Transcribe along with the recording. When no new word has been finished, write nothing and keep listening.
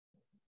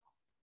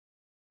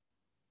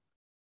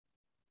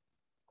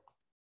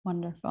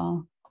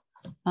Wonderful.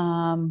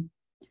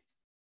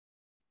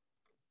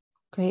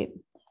 Great.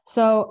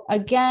 So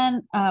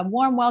again,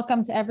 warm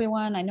welcome to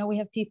everyone. I know we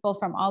have people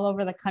from all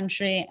over the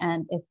country,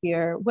 and if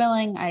you're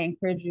willing, I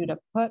encourage you to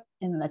put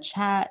in the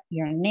chat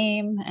your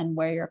name and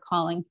where you're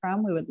calling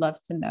from. We would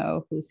love to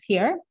know who's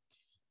here.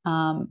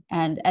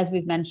 And as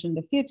we've mentioned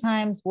a few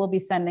times, we'll be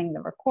sending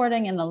the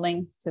recording and the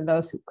links to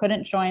those who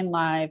couldn't join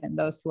live and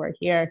those who are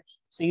here,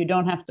 so you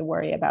don't have to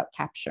worry about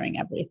capturing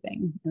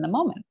everything in the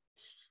moment.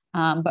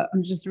 But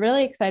I'm just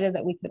really excited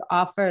that we could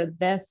offer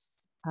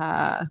this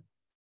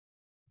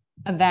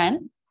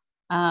event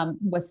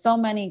with so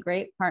many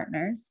great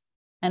partners.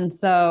 And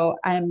so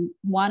I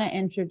want to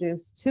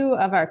introduce two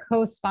of our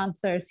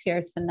co-sponsors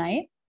here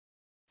tonight.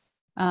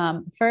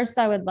 First,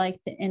 I would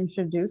like to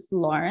introduce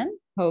Lauren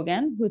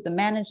Hogan, who's a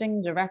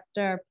Managing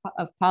Director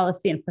of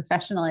Policy and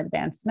Professional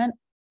Advancement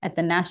at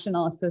the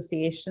National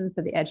Association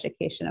for the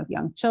Education of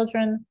Young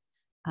Children.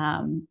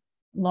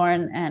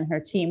 Lauren and her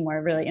team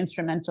were really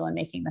instrumental in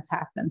making this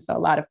happen, so a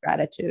lot of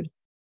gratitude.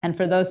 And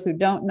for those who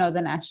don't know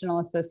the National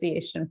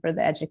Association for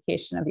the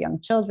Education of Young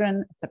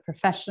Children, it's a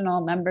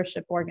professional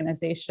membership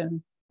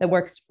organization that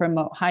works to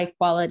promote high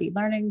quality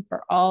learning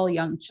for all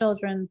young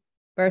children,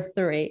 birth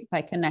through 8,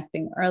 by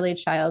connecting early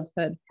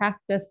childhood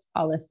practice,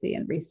 policy,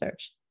 and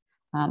research.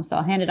 So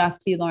I'll hand it off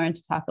to you, Lauren,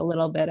 to talk a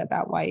little bit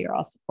about why you're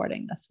all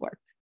supporting this work.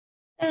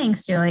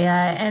 Thanks,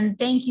 Julia. And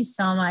thank you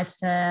so much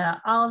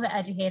to all of the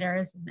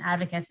educators and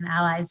advocates and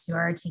allies who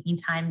are taking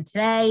time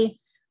today,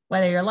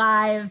 whether you're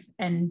live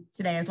and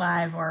today is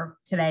live or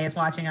today is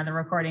watching on the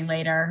recording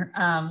later,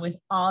 with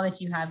all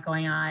that you have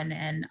going on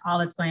and all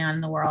that's going on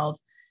in the world,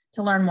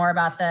 to learn more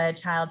about the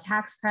child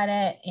tax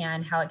credit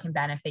and how it can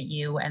benefit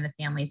you and the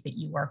families that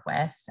you work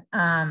with.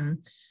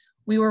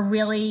 We were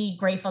really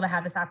grateful to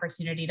have this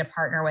opportunity to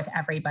partner with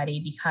everybody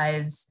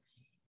because,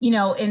 you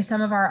know, in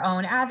some of our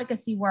own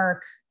advocacy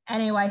work,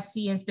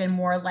 NAYC has been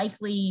more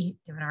likely,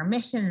 given our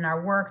mission and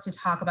our work, to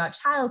talk about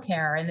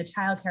childcare and the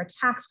childcare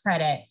tax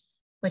credit,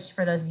 which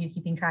for those of you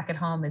keeping track at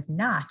home is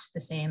not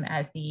the same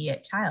as the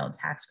child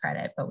tax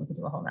credit, but we could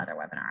do a whole nother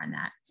webinar on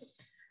that.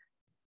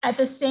 At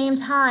the same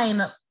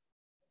time,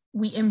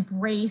 we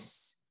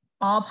embrace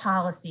all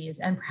policies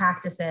and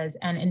practices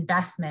and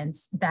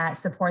investments that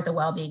support the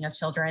well-being of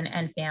children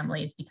and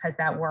families, because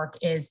that work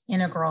is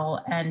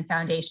integral and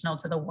foundational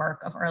to the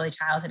work of early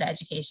childhood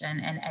education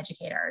and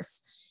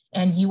educators.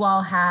 And you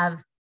all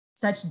have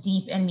such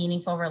deep and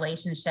meaningful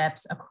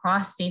relationships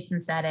across states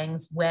and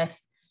settings with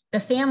the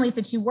families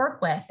that you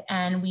work with.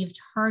 And we've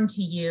turned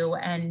to you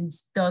and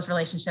those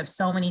relationships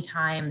so many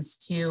times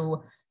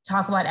to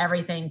talk about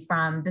everything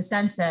from the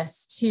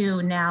census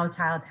to now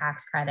child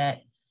tax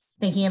credit,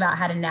 thinking about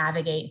how to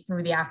navigate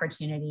through the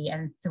opportunity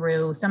and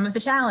through some of the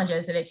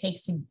challenges that it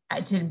takes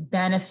to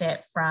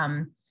benefit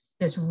from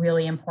this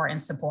really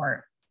important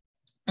support.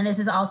 And this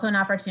is also an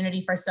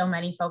opportunity for so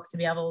many folks to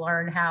be able to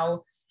learn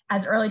how,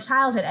 as early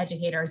childhood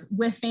educators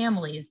with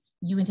families,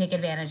 you can take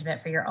advantage of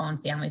it for your own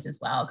families as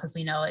well, because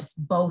we know it's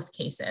both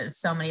cases.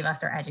 So many of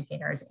us are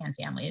educators and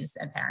families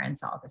and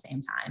parents all at the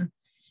same time.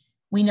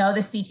 We know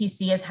the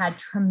CTC has had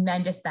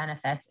tremendous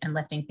benefits in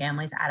lifting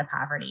families out of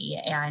poverty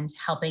and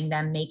helping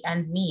them make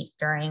ends meet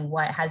during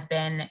what has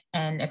been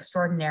an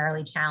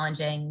extraordinarily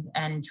challenging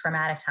and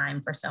traumatic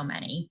time for so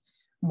many.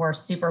 We're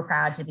super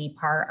proud to be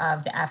part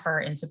of the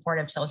effort in support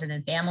of children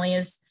and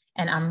families.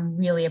 And I'm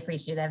really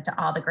appreciative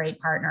to all the great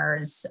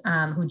partners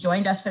who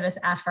joined us for this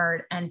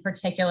effort, and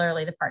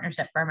particularly the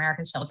Partnership for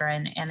America's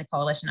Children and the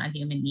Coalition on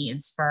Human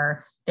Needs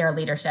for their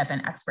leadership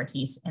and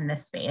expertise in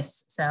this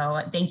space. So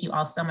thank you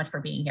all so much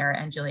for being here.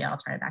 And Julia, I'll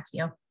turn it back to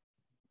you.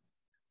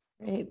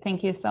 Great,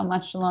 thank you so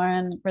much,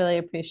 Lauren. Really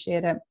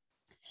appreciate it.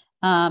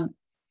 And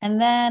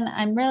then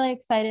I'm really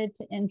excited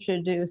to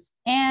introduce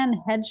Anne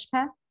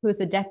Hedgepath, who is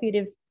a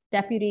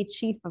Deputy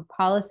Chief of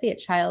Policy at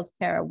Child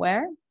Care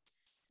Aware.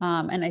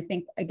 And I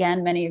think,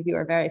 again, many of you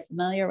are very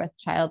familiar with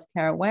Child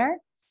Care Aware,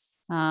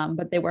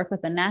 but they work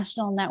with a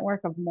national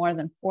network of more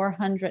than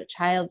 400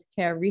 child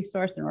care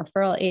resource and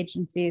referral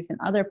agencies and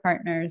other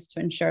partners to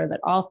ensure that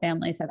all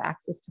families have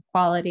access to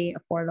quality,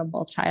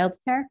 affordable child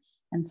care.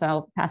 And so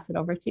I'll pass it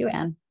over to you,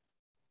 Anne.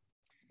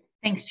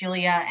 Thanks,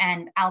 Julia.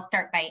 And I'll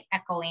start by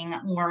echoing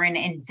Lauren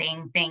and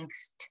saying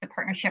thanks to the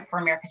Partnership for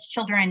America's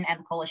Children and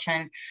the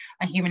Coalition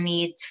on Human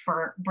Needs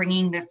for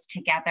bringing this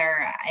together.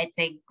 It's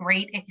a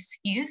great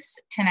excuse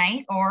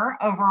tonight or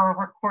over a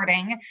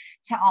recording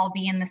to all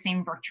be in the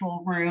same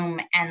virtual room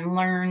and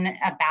learn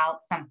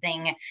about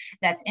something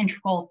that's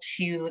integral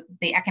to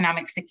the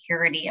economic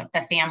security of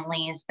the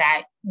families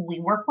that we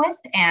work with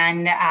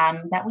and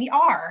that we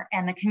are,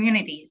 and the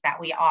communities that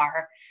we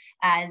are.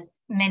 As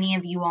many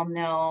of you all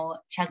know,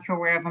 Child Care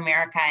Aware of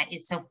America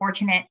is so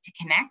fortunate to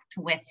connect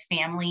with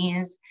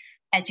families,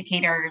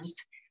 educators,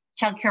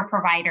 child care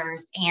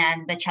providers,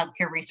 and the child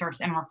care resource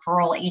and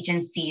referral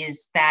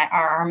agencies that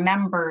are our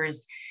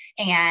members.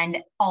 And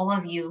all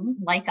of you,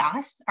 like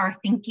us, are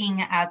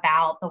thinking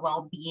about the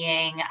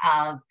well-being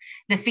of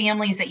the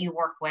families that you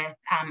work with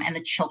and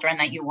the children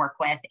that you work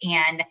with.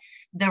 And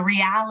the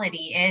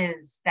reality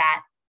is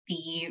that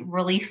the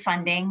relief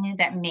funding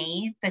that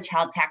made the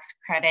child tax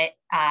credit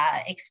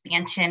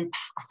expansion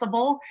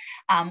possible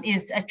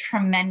is a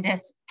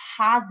tremendous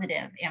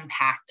positive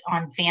impact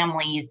on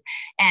families.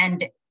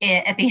 And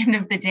at the end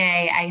of the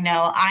day, I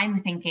know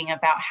I'm thinking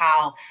about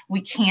how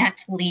we can't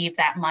leave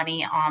that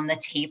money on the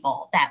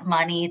table, that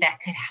money that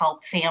could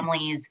help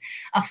families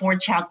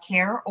afford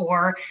childcare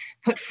or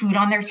put food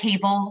on their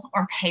table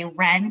or pay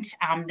rent.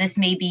 This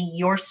may be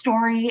your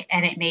story,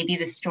 and it may be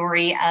the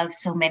story of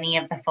so many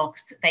of the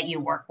folks that you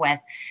work with.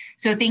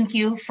 So thank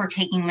you for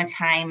taking the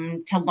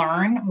time to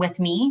learn with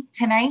me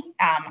tonight.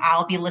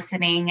 I'll be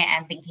listening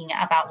and thinking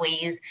about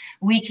ways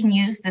we can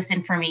use this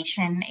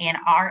information in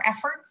our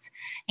efforts.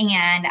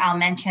 And I'll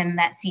mention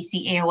that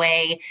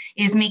CCAOA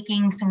is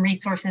making some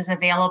resources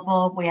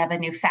available. We have a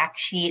new fact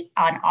sheet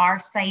on our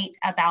site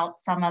about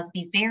some of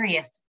the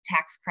various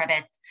tax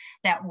credits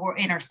that will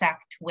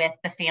intersect with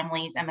the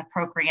families and the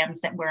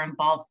programs that we're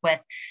involved with.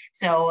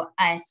 So,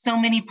 so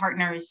many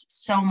partners,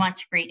 so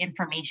much great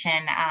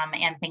information,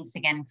 and thanks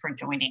again for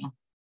joining.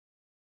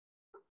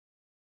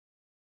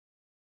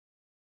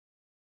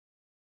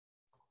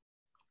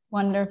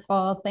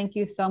 Wonderful. Thank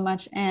you so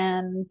much,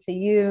 Anne, to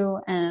you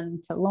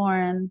and to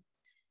Lauren.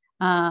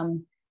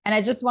 And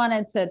I just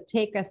wanted to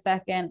take a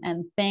second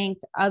and thank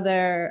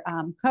other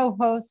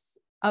co-hosts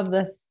of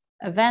this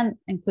event,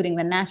 including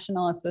the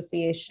National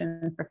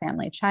Association for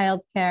Family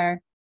Childcare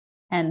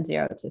and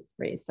 0 to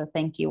 3. So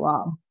thank you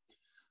all.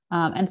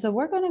 And so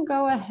we're going to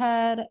go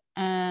ahead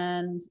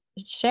and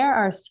share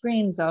our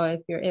screen, Zoe,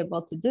 if you're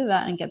able to do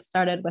that, and get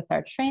started with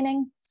our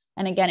training.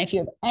 And again, if you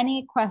have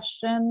any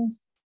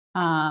questions,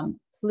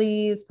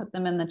 please put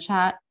them in the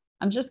chat.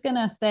 I'm just going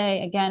to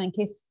say, again, in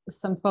case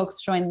some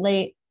folks joined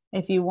late,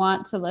 if you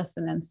want to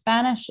listen in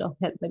Spanish, you'll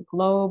hit the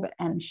globe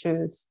and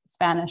choose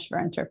Spanish for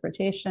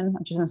interpretation.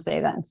 I'm just going to say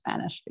that in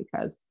Spanish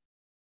because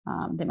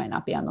they might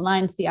not be on the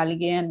line. Si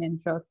alguien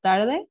entró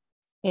tarde,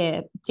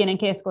 tienen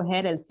que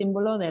escoger el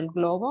símbolo del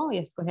globo y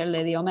escoger el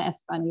idioma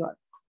español.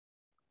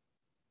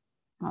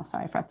 Oh,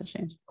 sorry, I forgot to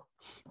change.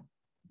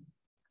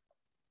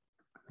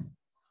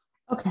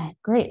 Okay,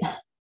 great.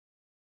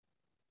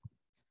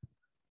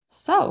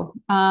 So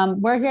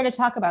we're here to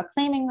talk about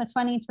claiming the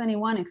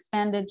 2021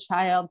 expanded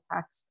child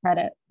tax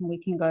credit. We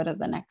can go to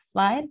the next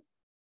slide.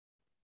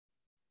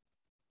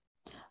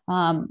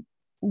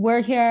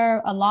 We're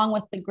here along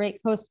with the great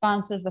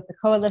co-sponsors with the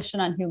Coalition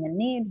on Human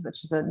Needs,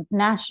 which is a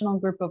national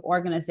group of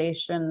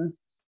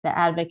organizations that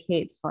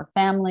advocates for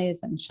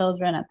families and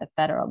children at the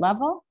federal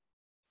level.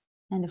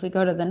 And if we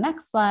go to the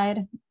next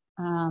slide,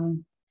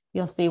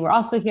 you'll see we're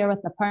also here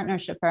with the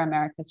Partnership for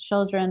America's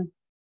Children,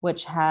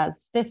 which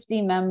has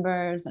 50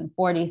 members in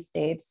 40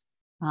 states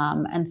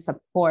and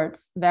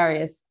supports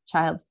various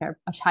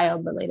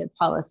child-related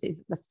policies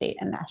at the state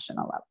and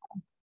national level.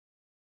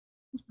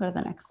 Go to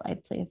the next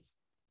slide, please.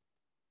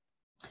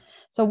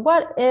 So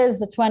what is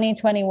the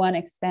 2021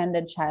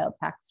 expanded child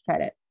tax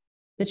credit?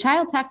 The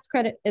child tax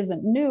credit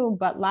isn't new,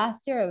 but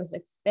last year it was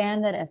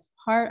expanded as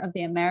part of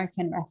the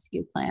American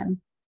Rescue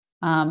Plan.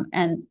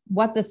 And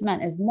what this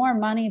meant is more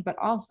money, but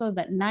also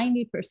that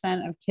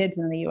 90% of kids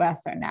in the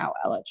US are now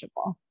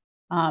eligible.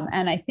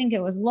 And I think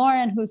it was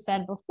Lauren who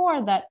said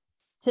before that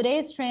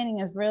today's training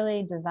is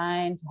really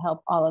designed to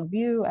help all of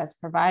you as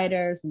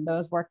providers and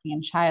those working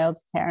in child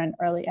care and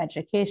early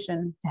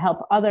education to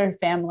help other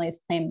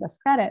families claim this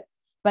credit.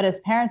 But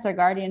as parents or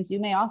guardians, you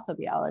may also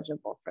be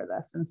eligible for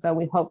this. And so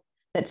we hope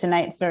that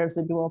tonight serves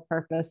a dual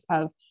purpose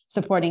of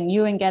supporting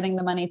you in getting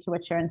the money to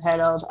which you're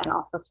entitled and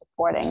also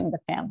supporting the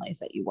families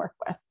that you work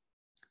with.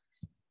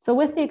 So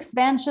with the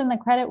expansion, the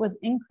credit was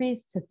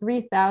increased to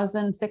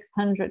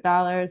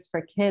 $3,600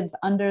 for kids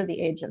under the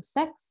age of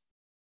 6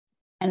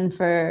 and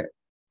for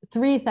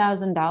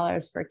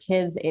 $3,000 for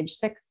kids age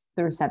 6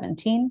 through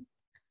 17.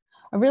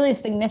 A really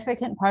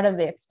significant part of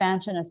the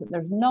expansion is that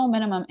there's no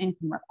minimum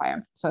income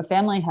requirement. So a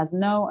family has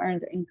no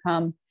earned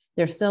income,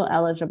 they're still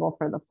eligible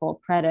for the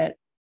full credit,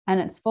 and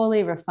it's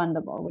fully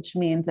refundable, which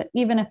means that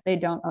even if they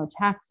don't owe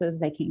taxes,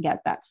 they can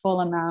get that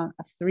full amount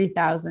of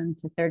 $3,000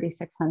 to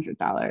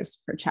 $3,600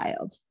 per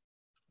child.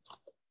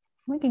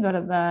 We can go to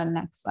the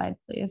next slide,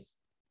 please.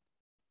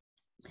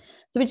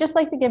 So we'd just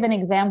like to give an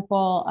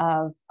example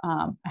of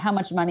how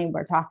much money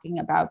we're talking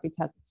about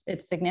because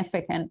it's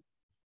significant.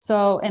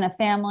 So in a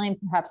family,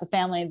 perhaps a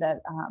family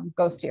that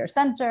goes to your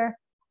center,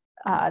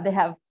 they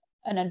have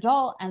an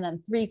adult and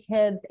then 3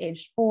 kids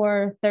aged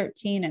 4,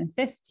 13, and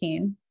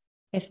 15.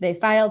 If they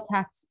file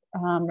tax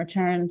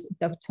returns,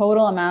 the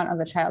total amount of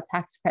the child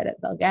tax credit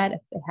they'll get, if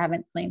they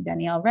haven't claimed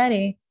any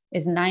already,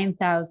 is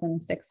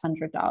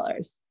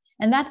 $9,600.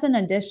 And that's in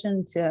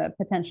addition to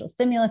potential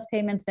stimulus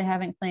payments they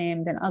haven't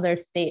claimed and other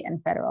state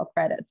and federal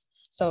credits.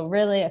 So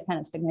really a kind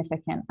of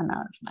significant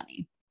amount of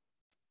money.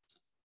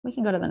 We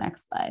can go to the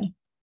next slide.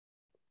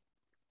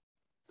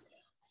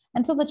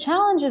 And so the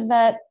challenge is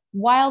that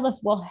while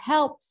this will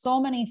help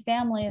so many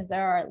families,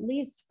 there are at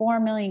least 4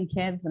 million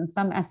kids, and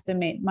some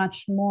estimate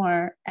much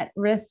more, at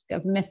risk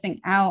of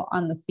missing out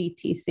on the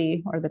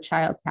CTC or the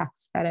child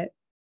tax credit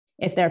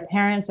if their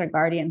parents or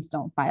guardians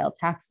don't file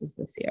taxes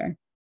this year.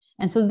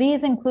 And so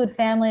these include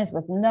families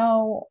with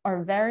no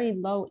or very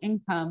low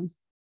incomes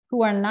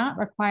who are not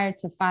required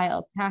to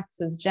file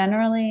taxes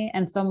generally,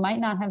 and so might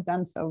not have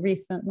done so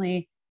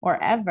recently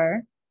or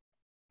ever.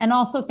 And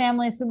also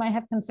families who might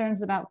have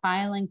concerns about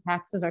filing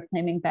taxes or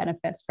claiming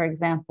benefits, for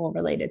example,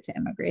 related to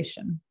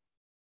immigration.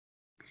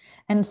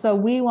 And so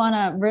we want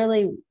to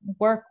really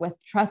work with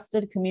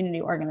trusted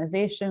community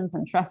organizations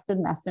and trusted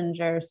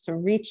messengers to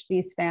reach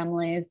these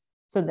families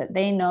so that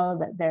they know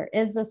that there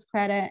is this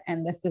credit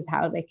and this is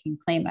how they can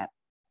claim it.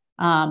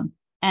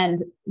 And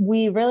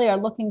we really are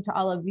looking to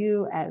all of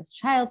you as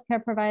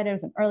childcare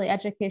providers and early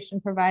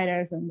education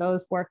providers and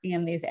those working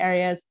in these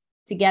areas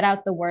to get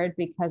out the word,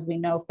 because we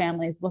know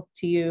families look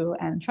to you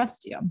and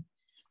trust you.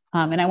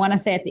 And I want to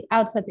say at the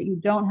outset that you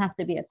don't have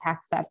to be a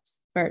tax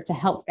expert to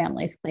help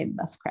families claim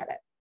this credit.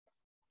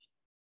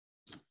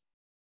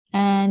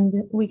 And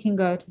we can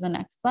go to the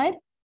next slide.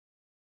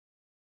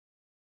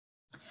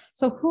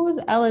 So who's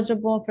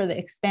eligible for the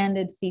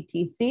expanded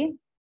CTC?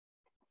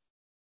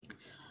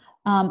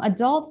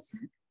 Adults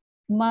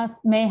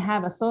may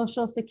have a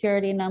social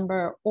security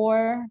number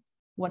or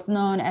what's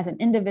known as an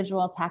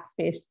individual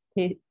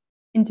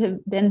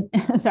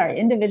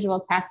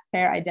individual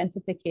taxpayer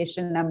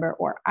identification number,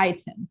 or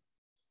ITIN.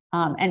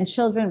 And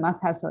children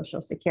must have social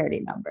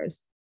security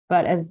numbers.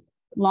 But as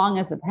long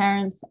as the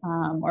parents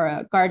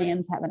or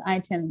guardians have an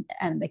ITIN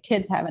and the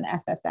kids have an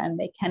SSN,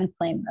 they can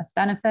claim this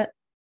benefit.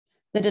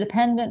 The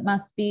dependent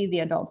must be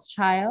the adult's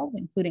child,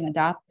 including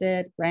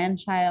adopted,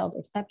 grandchild,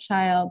 or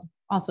stepchild,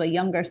 also a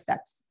younger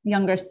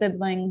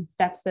sibling,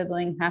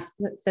 step-sibling,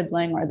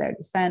 half-sibling, or their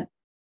descent,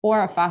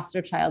 or a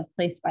foster child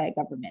placed by a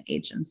government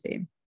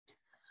agency.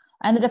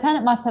 And the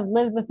dependent must have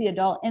lived with the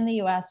adult in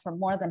the US for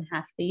more than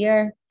half the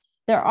year.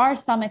 There are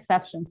some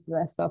exceptions to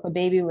this. So if a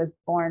baby was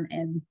born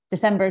in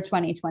December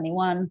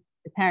 2021,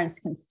 the parents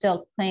can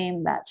still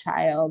claim that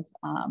child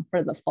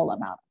for the full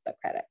amount of the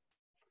credit.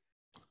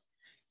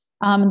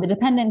 The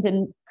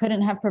dependent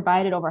couldn't have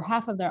provided over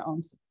half of their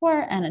own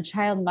support, and a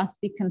child must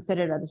be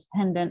considered a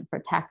dependent for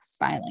tax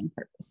filing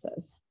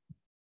purposes.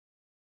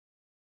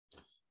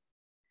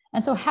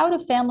 And so how do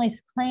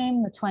families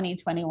claim the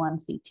 2021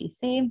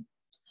 CTC?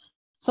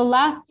 So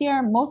last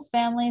year, most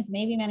families,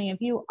 maybe many of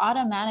you,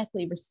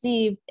 automatically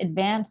received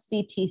advanced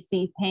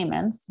CTC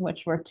payments,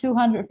 which were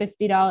 $250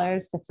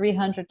 to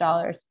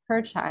 $300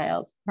 per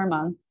child per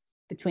month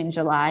between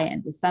July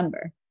and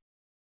December.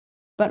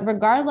 But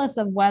regardless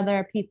of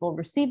whether people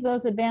received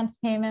those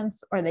advanced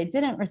payments or they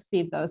didn't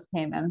receive those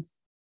payments,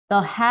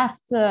 they'll have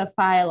to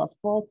file a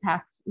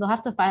tax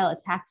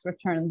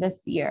return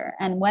this year.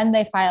 And when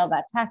they file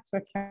that tax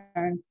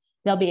return,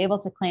 they'll be able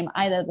to claim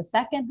either the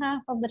second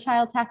half of the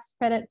child tax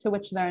credit to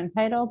which they're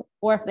entitled,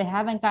 or if they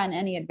haven't gotten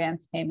any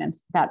advanced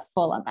payments, that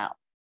full amount.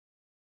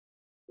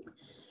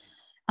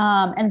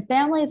 And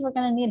families, we're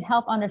going to need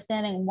help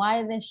understanding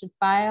why they should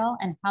file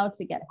and how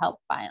to get help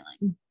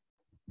filing.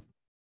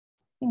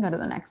 You can go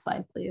to the next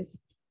slide, please.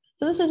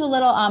 So this is a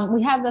little,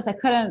 we have this, I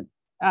couldn't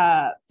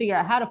figure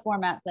out how to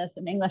format this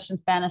in English and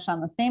Spanish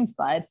on the same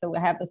slide. So we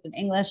have this in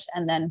English,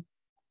 and then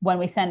when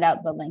we send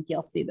out the link,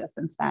 you'll see this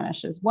in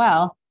Spanish as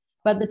well.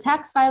 But the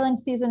tax filing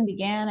season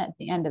began at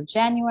the end of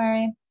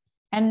January.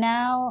 And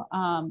now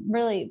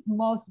really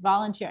most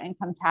volunteer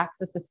income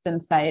tax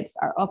assistance sites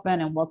are open,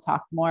 and we'll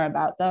talk more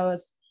about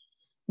those.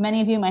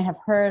 Many of you might have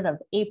heard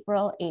of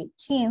April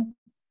 18th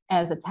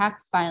as a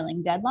tax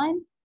filing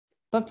deadline.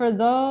 But for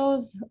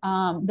those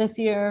this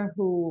year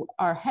who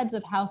are heads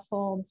of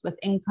households with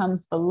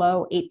incomes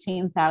below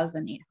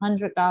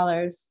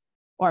 $18,800,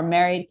 or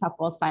married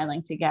couples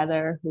filing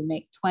together who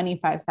make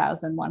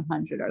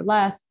 $25,100 or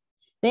less,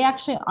 they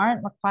actually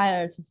aren't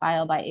required to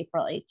file by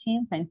April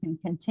 18th and can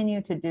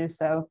continue to do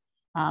so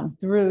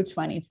through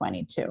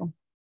 2022.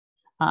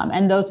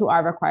 And those who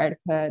are required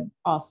could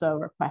also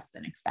request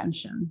an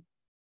extension.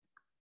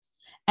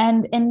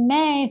 And in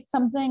May,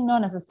 something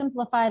known as a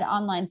simplified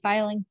online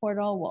filing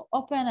portal will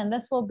open, and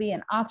this will be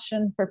an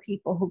option for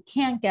people who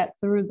can't get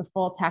through the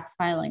full tax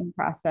filing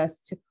process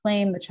to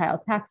claim the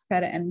child tax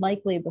credit and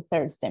likely the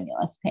third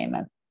stimulus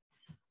payment.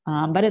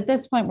 But at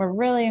this point, we're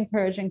really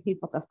encouraging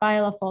people to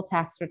file a full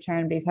tax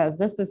return, because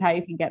this is how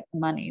you can get the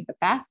money the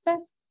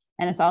fastest,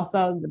 and it's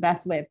also the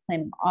best way of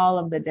claiming all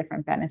of the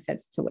different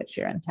benefits to which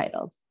you're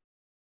entitled.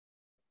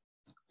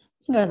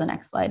 You can go to the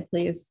next slide,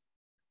 please.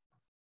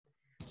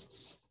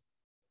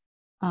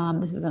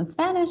 This is in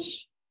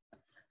Spanish.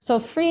 So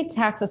free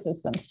tax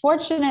assistance.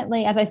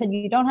 Fortunately, as I said,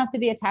 you don't have to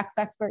be a tax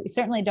expert. You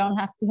certainly don't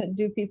have to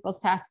do people's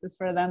taxes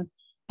for them.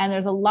 And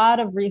there's a lot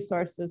of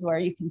resources where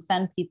you can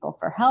send people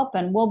for help.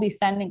 And we'll be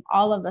sending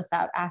all of this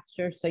out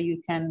after, so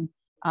you can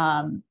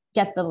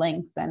get the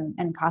links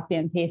and copy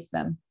and paste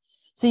them.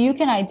 So you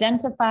can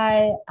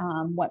identify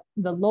what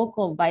the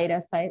local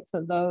VITA site,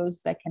 so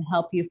those that can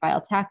help you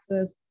file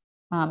taxes.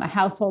 A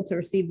household to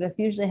receive this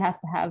usually has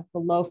to have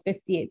below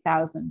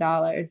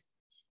 $58,000.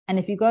 And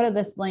if you go to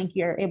this link,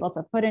 you're able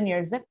to put in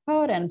your zip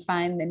code and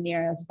find the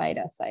nearest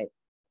VITA site.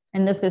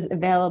 And this is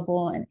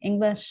available in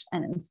English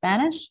and in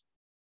Spanish.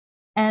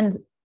 And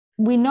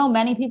we know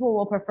many people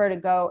will prefer to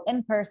go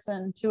in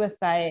person to a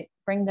site,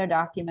 bring their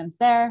documents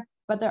there,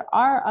 but there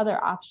are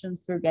other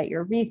options through Get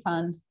Your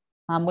Refund,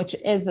 which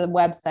is a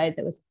website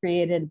that was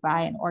created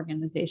by an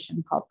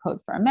organization called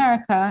Code for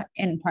America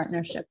in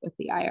partnership with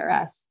the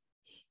IRS.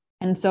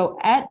 And so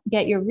at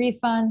Get Your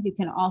Refund, you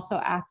can also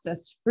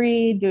access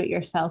free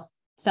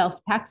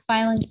do-it-yourself tax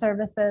filing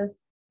services,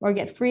 or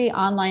get free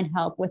online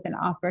help with an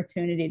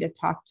opportunity to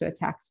talk to a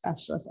tax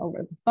specialist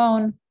over the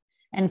phone.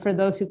 And for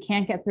those who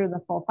can't get through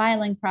the full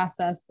filing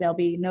process, they'll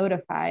be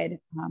notified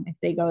if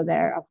they go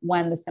there of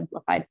when the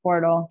simplified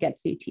portal Get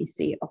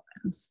CTC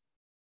opens.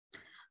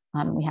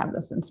 We have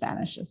this in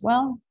Spanish as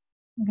well.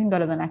 You can go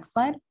to the next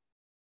slide.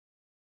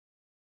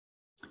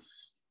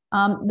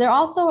 There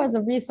also is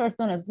a resource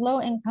known as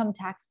low income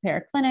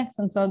taxpayer clinics.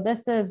 And so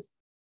this is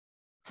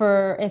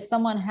for if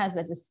someone has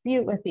a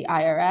dispute with the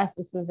IRS,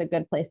 this is a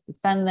good place to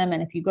send them.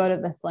 And if you go to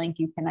this link,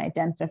 you can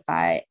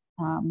identify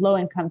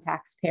low-income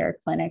taxpayer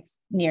clinics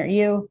near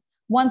you.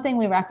 One thing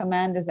we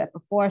recommend is that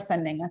before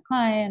sending a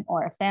client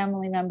or a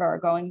family member or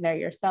going there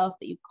yourself,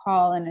 that you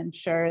call and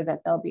ensure that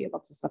they'll be able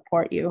to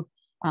support you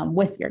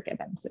with your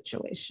given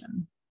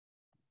situation.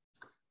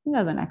 You can go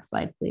to the next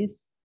slide,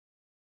 please.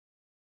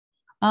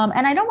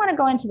 And I don't want to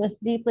go into this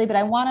deeply, but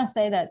I want to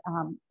say that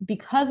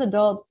because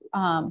adults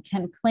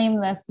can claim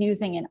this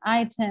using an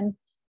ITIN,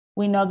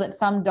 we know that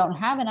some don't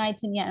have an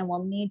ITIN yet and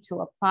will need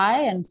to apply.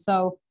 And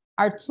so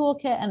our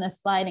toolkit and the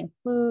slide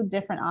include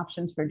different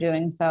options for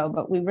doing so,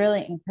 but we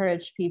really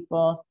encourage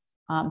people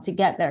to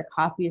get their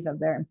copies of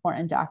their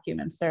important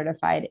documents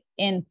certified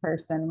in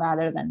person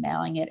rather than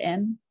mailing it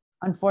in.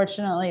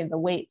 Unfortunately, the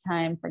wait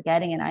time for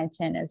getting an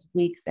ITIN is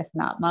weeks, if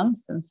not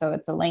months, and so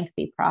it's a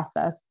lengthy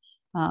process.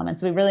 And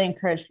so we really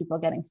encourage people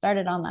getting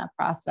started on that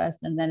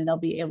process, and then they'll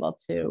be able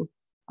to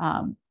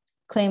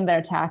claim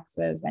their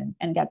taxes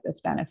and get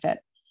this benefit.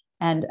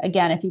 And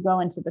again, if you go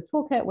into the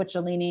toolkit, which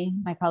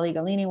Aline, my colleague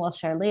Aline, will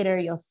share later,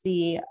 you'll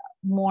see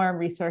more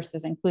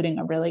resources, including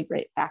a really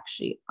great fact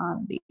sheet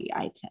on the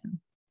ITIN.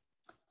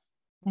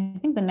 I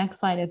think the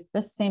next slide is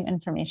this same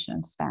information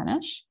in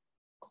Spanish.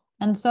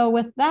 And so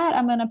with that,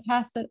 I'm going to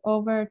pass it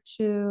over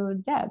to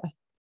Deb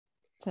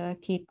to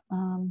keep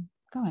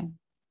going.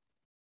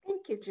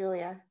 Thank you,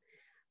 Julia.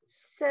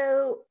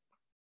 So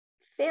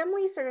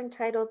families are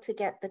entitled to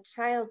get the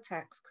child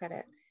tax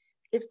credit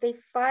if they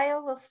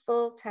file a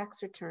full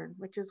tax return,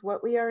 which is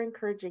what we are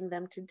encouraging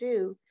them to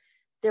do.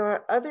 There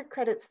are other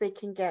credits they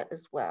can get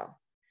as well.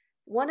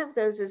 One of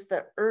those is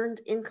the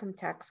Earned Income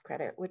Tax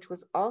Credit, which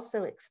was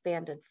also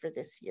expanded for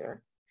this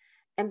year.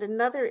 And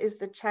another is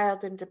the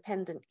Child and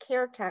Dependent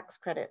Care Tax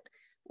Credit,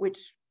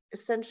 which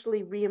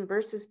essentially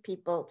reimburses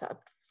people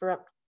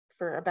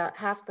for about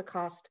half the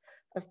cost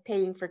of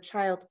paying for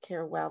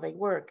childcare while they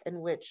work, and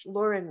which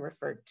Lauren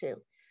referred to.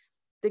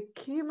 The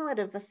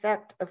cumulative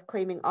effect of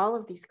claiming all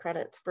of these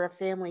credits for a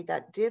family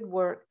that did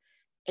work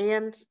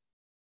and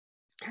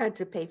had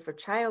to pay for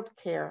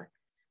childcare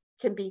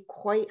can be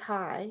quite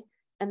high.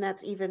 And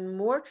that's even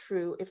more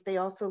true if they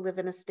also live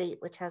in a state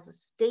which has a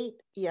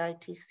state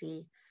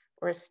EITC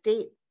or a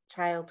state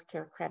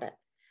childcare credit.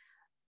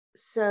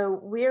 So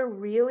we're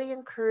really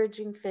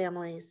encouraging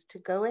families to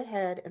go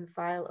ahead and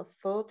file a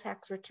full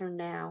tax return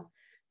now.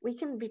 We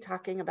can be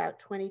talking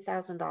about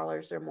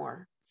 $20,000 or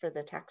more for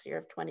the tax year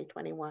of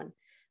 2021.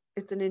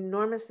 It's an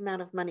enormous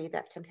amount of money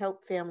that can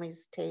help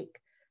families take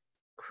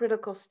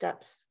critical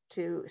steps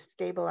to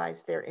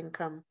stabilize their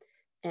income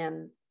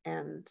and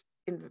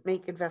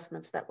make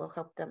investments that will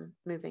help them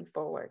moving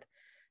forward.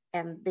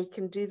 And they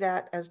can do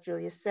that, as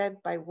Julia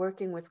said, by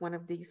working with one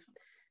of these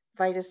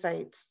VITA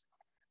sites.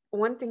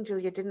 One thing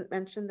Julia didn't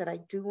mention that I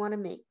do want to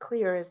make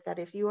clear is that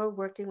if you are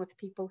working with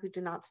people who do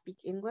not speak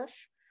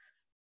English,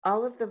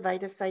 all of the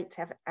VITA sites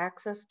have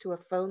access to a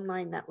phone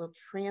line that will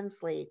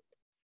translate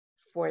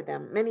for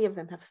them. Many of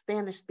them have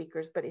Spanish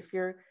speakers, but if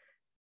your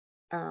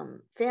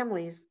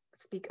families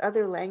speak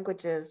other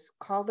languages,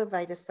 call the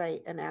VITA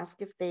site and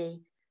ask if they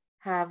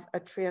have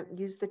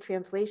use the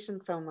translation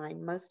phone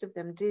line. Most of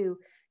them do,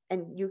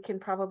 and you can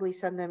probably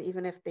send them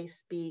even if they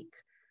speak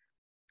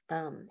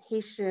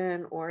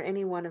Haitian or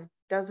any one of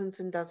dozens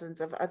and dozens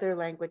of other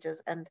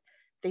languages, and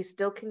they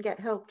still can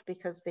get helped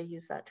because they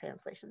use that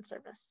translation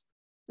service.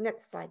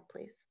 Next slide,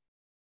 please.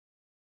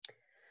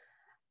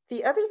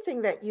 The other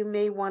thing that you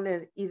may want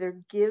to either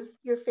give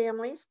your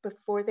families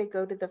before they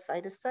go to the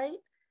VITA site,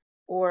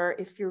 or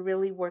if you're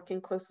really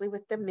working closely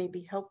with them,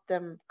 maybe help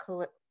them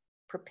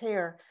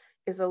prepare,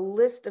 is a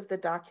list of the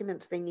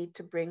documents they need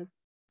to bring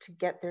to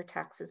get their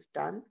taxes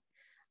done.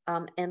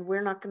 And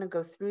we're not going to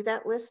go through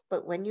that list,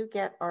 but when you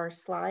get our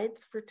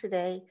slides for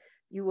today,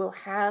 you will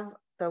have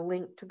the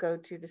link to go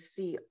to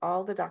see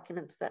all the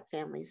documents that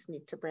families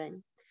need to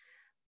bring.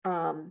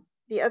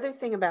 The other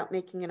thing about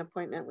making an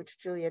appointment, which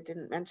Julia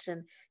didn't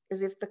mention,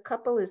 is if the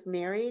couple is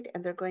married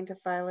and they're going to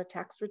file a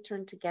tax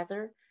return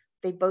together,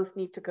 they both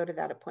need to go to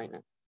that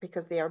appointment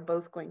because they are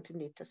both going to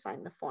need to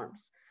sign the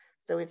forms.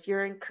 So if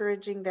you're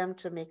encouraging them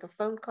to make a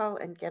phone call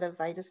and get a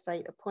VITA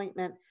site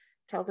appointment,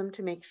 tell them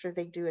to make sure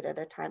they do it at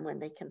a time when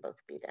they can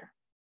both be there.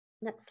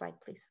 Next slide,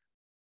 please.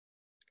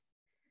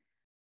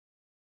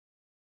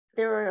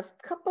 there are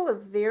a couple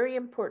of very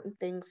important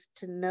things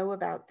to know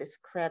about this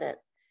credit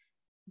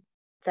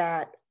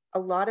that a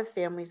lot of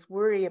families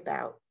worry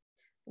about.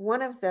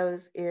 One of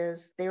those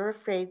is they're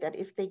afraid that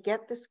if they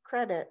get this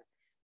credit,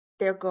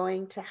 they're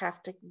going to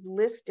have to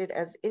list it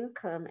as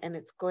income and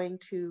it's going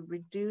to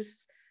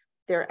reduce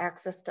their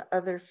access to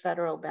other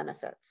federal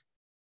benefits.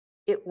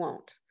 It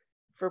won't.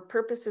 For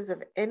purposes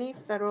of any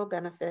federal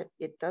benefit,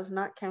 it does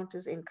not count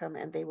as income,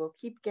 and they will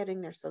keep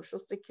getting their Social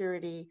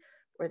Security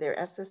or their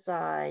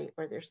SSI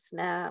or their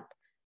SNAP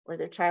or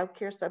their child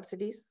care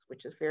subsidies,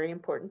 which is very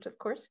important, of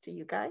course, to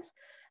you guys,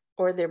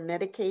 or their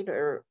Medicaid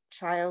or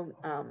Children's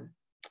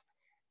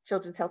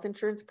Health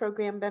Insurance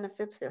Program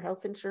benefits, their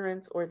health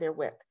insurance, or their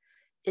WIC.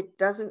 It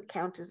doesn't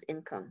count as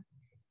income.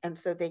 And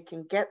so they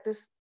can get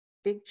this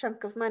big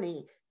chunk of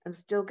money and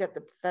still get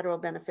the federal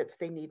benefits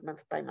they need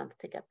month by month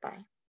to get by.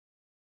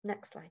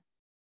 Next slide.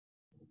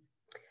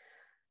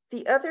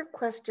 The other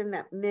question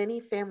that many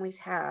families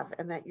have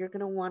and that you're going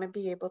to want to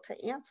be able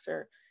to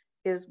answer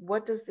is,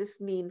 what does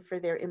this mean for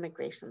their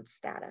immigration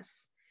status?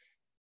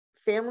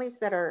 Families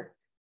that are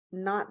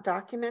not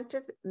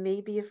documented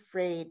may be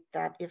afraid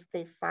that if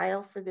they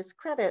file for this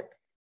credit,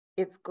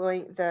 it's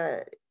going,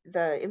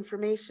 the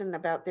information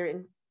about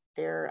their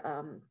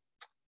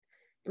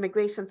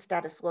immigration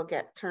status will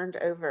get turned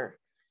over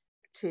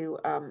to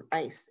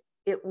ICE.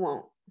 It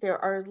won't. There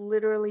are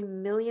literally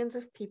millions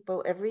of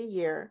people every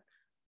year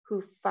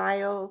who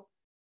file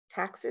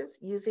taxes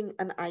using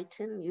an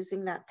ITIN,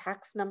 using that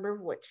tax number,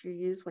 which you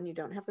use when you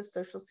don't have a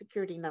Social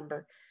Security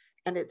number.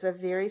 And it's a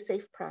very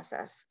safe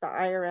process. The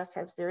IRS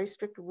has very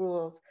strict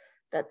rules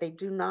that they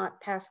do not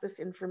pass this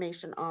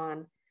information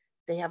on.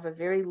 They have a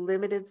very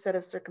limited set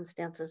of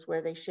circumstances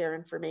where they share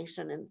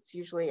information, and it's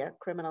usually a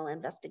criminal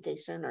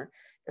investigation or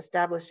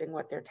establishing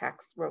what their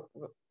tax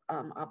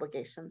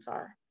obligations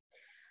are.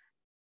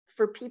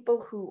 For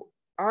people who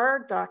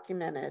are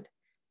documented,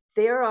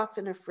 they're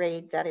often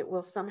afraid that it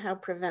will somehow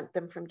prevent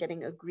them from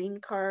getting a green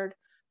card,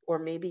 or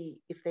maybe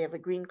if they have a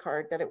green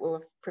card, that it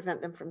will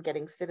prevent them from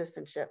getting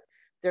citizenship.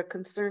 They're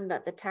concerned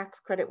that the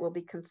tax credit will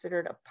be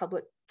considered a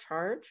public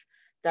charge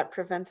that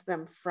prevents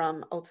them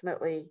from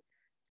ultimately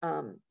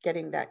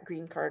getting that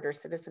green card or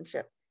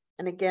citizenship.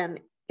 And again,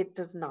 it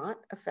does not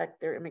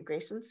affect their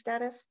immigration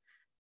status.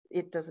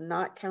 It does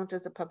not count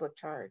as a public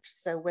charge.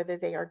 So whether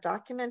they are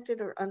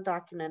documented or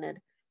undocumented,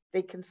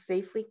 they can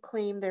safely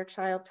claim their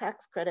child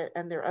tax credit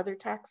and their other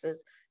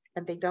taxes,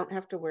 and they don't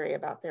have to worry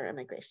about their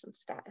immigration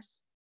status.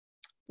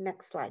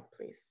 Next slide,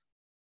 please.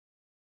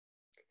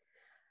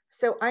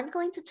 So I'm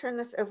going to turn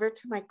this over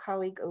to my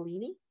colleague,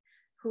 Aline,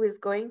 who is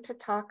going to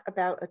talk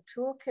about a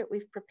toolkit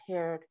we've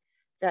prepared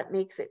that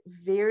makes it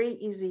very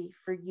easy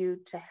for you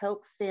to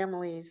help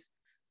families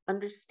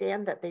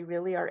understand that they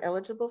really are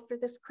eligible for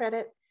this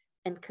credit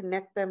and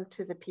connect them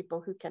to the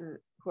people who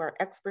are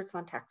experts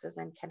on taxes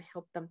and can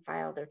help them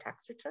file their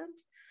tax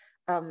returns.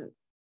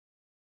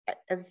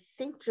 I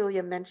think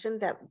Julia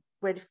mentioned that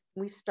when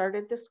we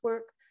started this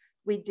work,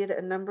 we did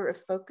a number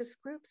of focus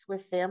groups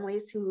with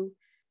families who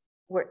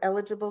were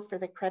eligible for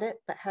the credit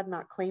but had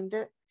not claimed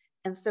it.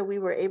 And so we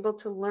were able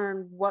to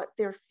learn what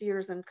their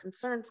fears and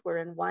concerns were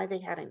and why they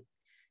hadn't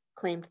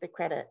claimed the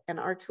credit. And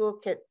our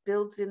toolkit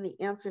builds in the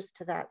answers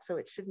to that, so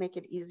it should make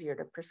it easier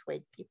to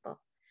persuade people.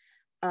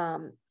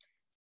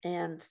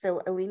 And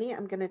so Aline,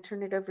 I'm going to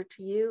turn it over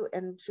to you.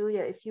 And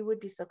Julia, if you would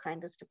be so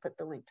kind as to put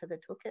the link to the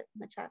toolkit in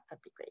the chat,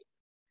 that'd be great.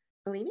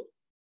 Aline?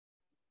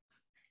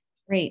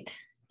 Great.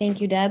 Thank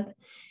you, Deb.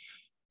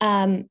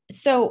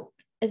 So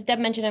as Deb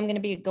mentioned, I'm going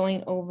to be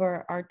going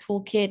over our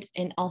toolkit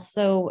and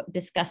also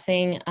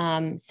discussing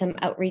some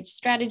outreach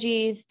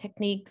strategies,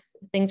 techniques,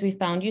 things we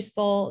found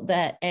useful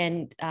that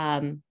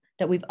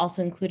we've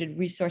also included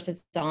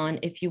resources on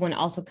if you want to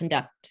also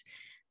conduct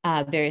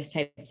various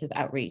types of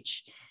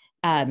outreach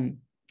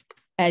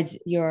as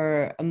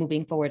you're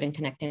moving forward and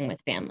connecting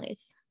with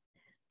families.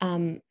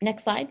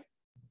 Next slide.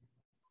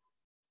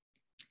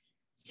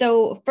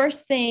 So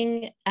first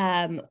thing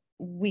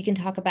we can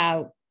talk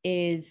about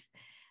is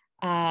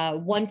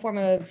one form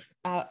of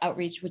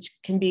outreach, which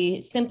can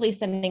be simply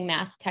sending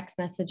mass text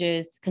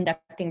messages,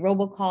 conducting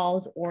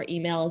robocalls or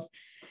emails.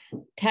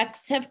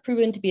 Texts have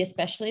proven to be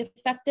especially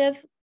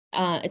effective.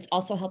 It's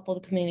also helpful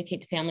to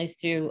communicate to families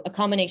through a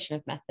combination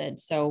of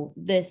methods. So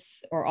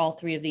this or all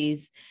three of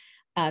these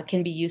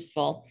can be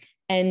useful.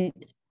 And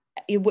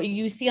what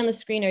you see on the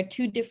screen are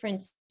two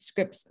different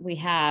scripts we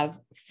have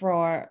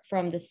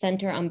from the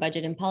Center on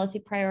Budget and Policy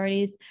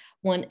Priorities.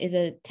 One is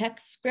a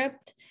text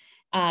script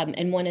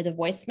and one is a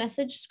voice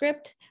message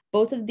script.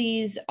 Both of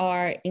these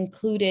are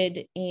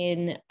included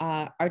in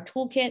our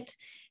toolkit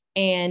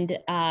and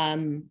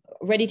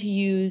ready to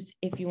use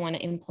if you want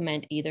to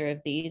implement either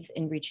of these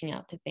in reaching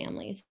out to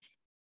families.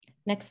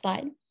 Next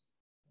slide.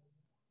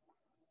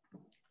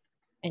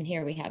 And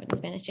here we have it in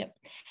Spanish, yep.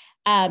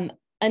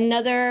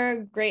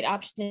 Another great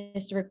option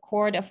is to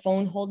record a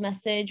phone hold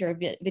message or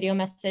a video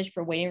message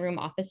for waiting room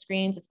office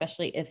screens,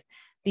 especially if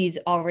these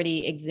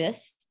already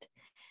exist.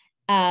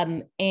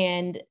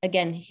 And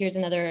again, here's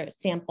another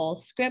sample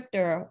script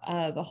or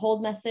a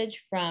hold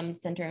message from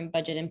Center on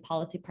Budget and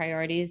Policy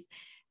Priorities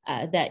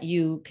that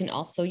you can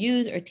also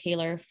use or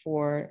tailor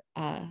for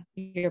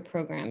your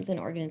programs and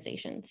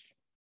organizations.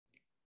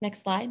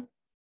 Next slide.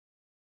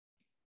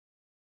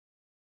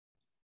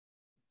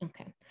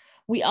 Okay.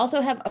 We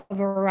also have a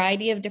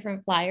variety of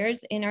different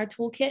flyers in our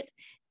toolkit.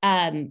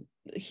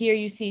 Here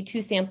you see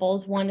two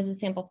samples. One is a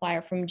sample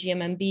flyer from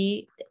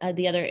GMMB.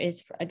 The other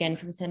is, again,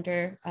 from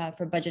Center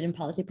for Budget and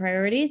Policy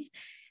Priorities.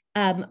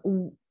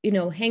 You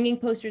know, hanging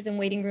posters in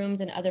waiting rooms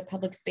and other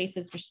public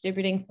spaces,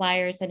 distributing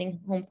flyers, sending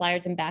home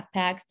flyers and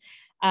backpacks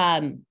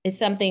is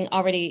something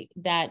already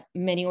that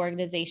many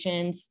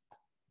organizations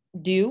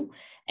do.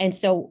 And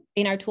so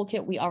in our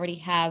toolkit, we already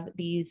have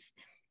these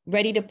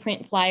ready to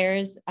print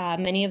flyers,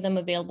 many of them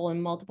available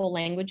in multiple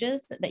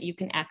languages that you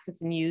can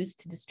access and use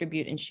to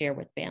distribute and share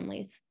with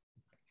families.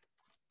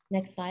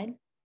 Next slide.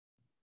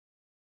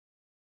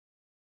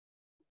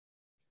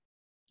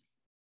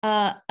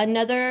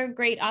 Another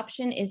great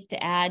option is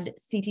to add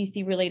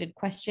CTC related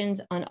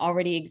questions on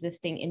already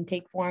existing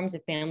intake forms.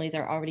 If families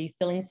are already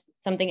filling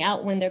something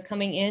out when they're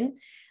coming in,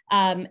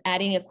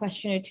 adding a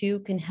question or two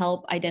can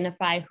help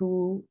identify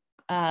who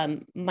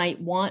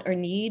might want or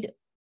need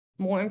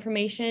more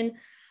information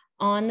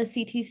on the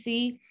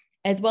CTC,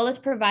 as well as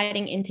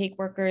providing intake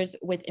workers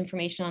with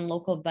information on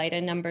local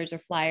VITA numbers or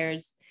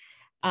flyers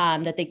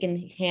that they can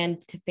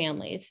hand to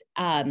families.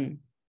 You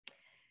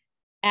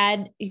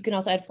can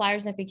also add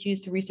flyers and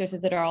FAQs to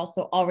resources that are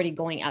also already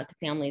going out to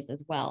families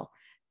as well.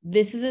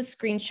 This is a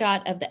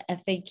screenshot of the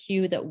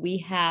FAQ that we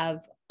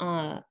have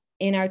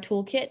in our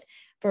toolkit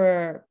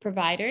for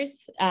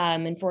providers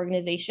and for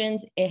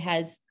organizations. It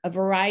has a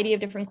variety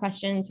of different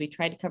questions. We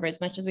tried to cover as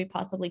much as we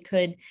possibly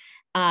could.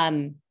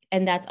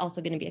 And that's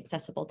also going to be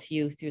accessible to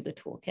you through the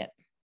toolkit.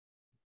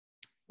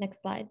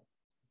 Next slide.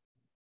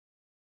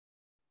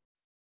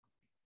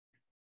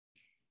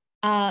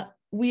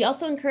 We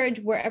also encourage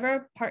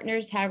wherever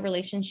partners have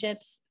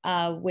relationships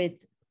with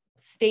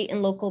state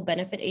and local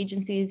benefit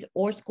agencies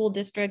or school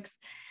districts,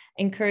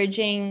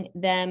 encouraging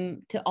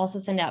them to also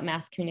send out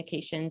mass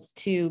communications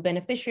to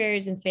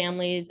beneficiaries and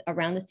families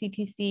around the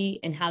CTC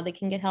and how they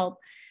can get help.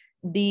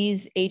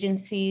 These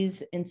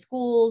agencies and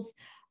schools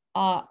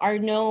are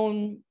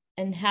known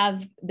and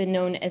have been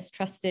known as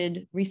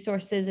trusted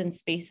resources and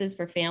spaces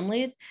for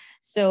families.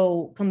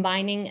 So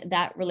combining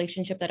that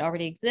relationship that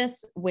already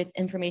exists with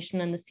information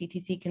on the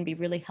CTC can be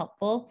really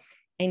helpful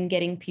in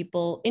getting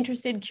people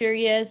interested,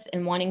 curious,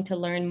 and wanting to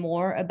learn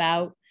more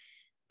about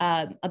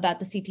the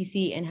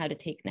CTC and how to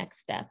take next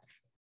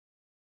steps.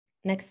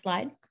 Next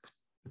slide.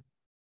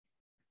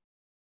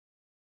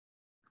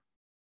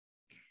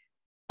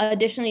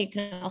 Additionally, you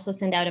can also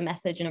send out a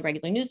message in a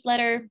regular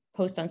newsletter,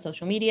 post on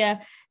social media.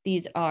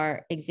 These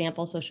are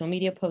example social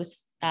media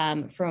posts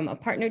from a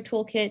partner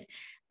toolkit.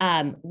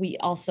 We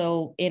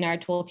also, in our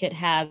toolkit,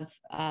 have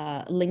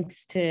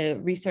links to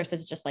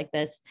resources just like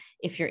this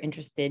if you're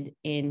interested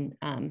in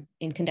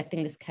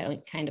conducting this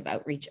kind of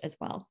outreach as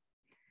well.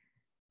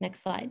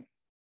 Next slide.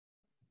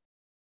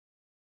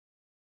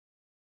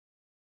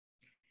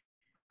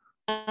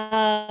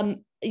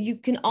 You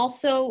can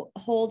also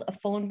hold a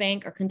phone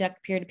bank or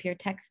conduct peer-to-peer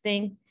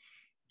texting.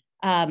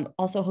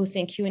 Also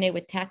hosting Q&A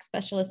with tax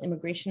specialists,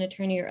 immigration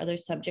attorney, or other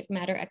subject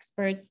matter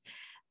experts.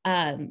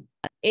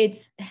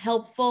 It's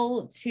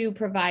helpful to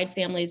provide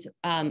families,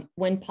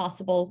 when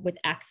possible, with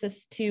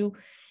access to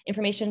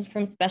information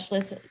from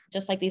specialists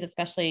just like these,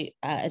 especially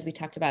as we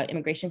talked about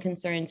immigration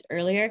concerns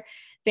earlier.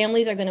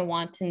 Families are going to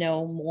want to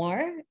know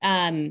more,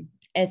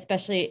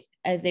 especially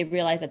as they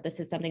realize that this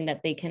is something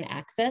that they can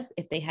access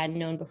if they hadn't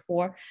known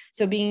before.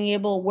 So being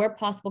able, where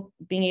possible,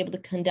 being able to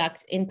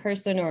conduct in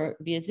person or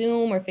via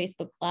Zoom or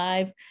Facebook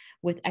Live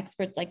with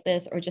experts like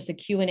this, or just a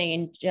Q&A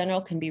in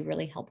general, can be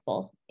really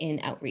helpful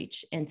in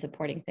outreach and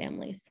supporting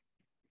families.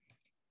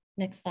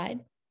 Next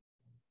slide.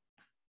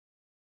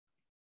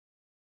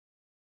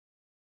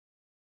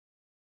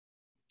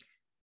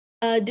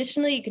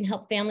 Additionally, you can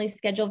help families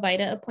schedule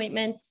VITA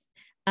appointments.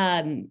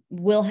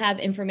 We'll have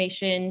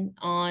information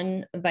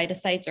on VITA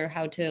sites or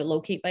how to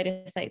locate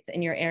VITA sites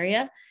in your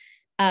area.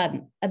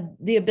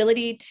 The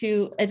ability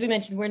to, as we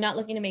mentioned, we're not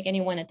looking to make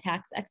anyone a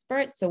tax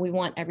expert, so we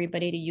want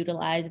everybody to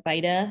utilize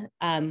VITA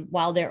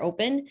while they're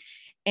open,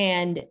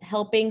 and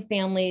helping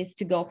families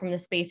to go from the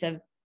space of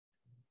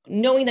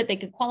knowing that they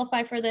could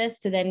qualify for this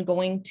to then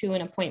going to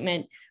an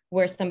appointment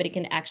where somebody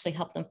can actually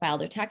help them file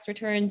their tax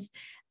returns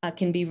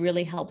can be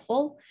really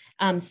helpful.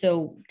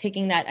 So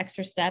taking that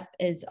extra step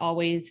is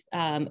always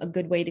a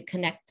good way to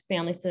connect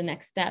families to the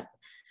next step.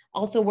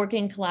 Also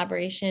working in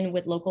collaboration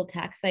with local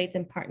tax sites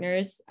and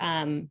partners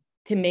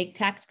to make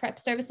tax prep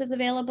services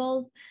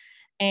available,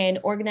 and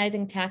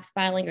organizing tax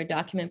filing or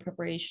document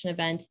preparation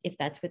events, if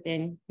that's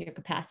within your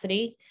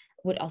capacity,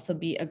 would also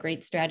be a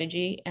great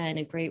strategy and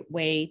a great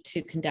way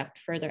to conduct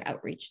further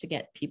outreach to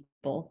get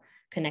people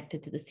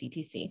connected to the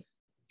CTC.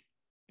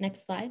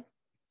 Next slide.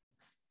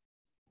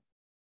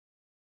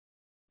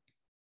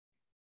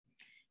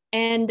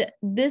 And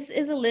this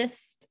is a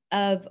list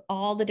of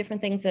all the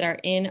different things that are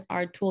in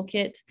our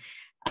toolkit.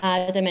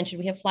 As I mentioned,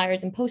 we have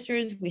flyers and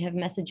posters, we have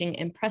messaging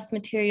and press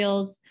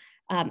materials,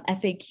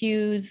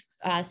 FAQs,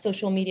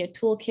 social media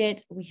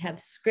toolkit, we have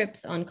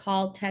scripts on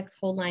call, text,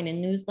 hold line,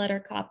 and newsletter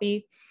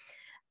copy.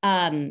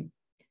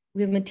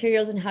 We have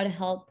materials on how to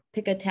help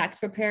pick a tax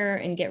preparer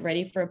and get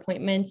ready for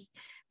appointments,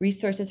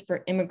 resources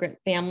for immigrant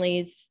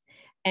families,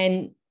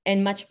 and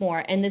much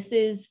more. And this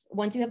is,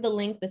 once you have the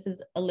link, this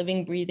is a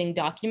living, breathing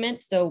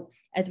document. So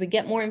as we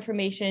get more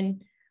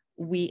information,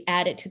 we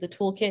add it to the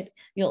toolkit.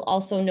 You'll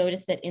also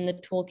notice that in the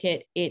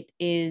toolkit, it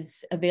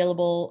is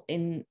available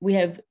in, we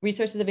have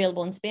resources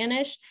available in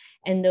Spanish,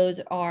 and those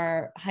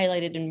are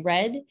highlighted in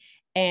red.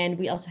 And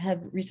we also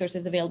have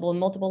resources available in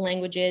multiple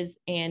languages,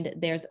 and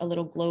there's a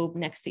little globe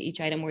next to each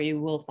item where you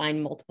will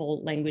find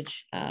multiple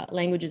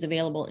languages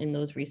available in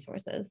those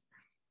resources.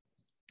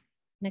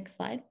 Next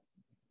slide.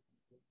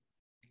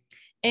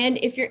 And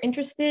if you're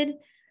interested,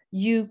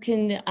 you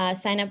can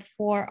sign up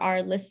for our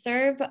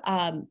listserv.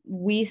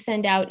 We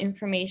send out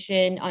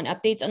information on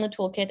updates on the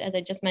toolkit, as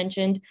I just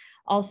mentioned,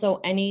 also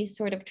any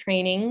sort of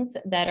trainings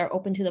that are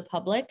open to the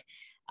public,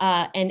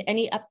 and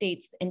any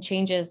updates and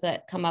changes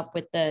that come up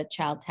with the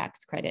child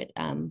tax credit.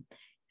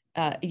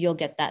 You'll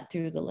get that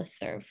through the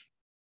listserv.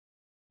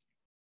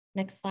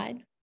 Next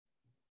slide.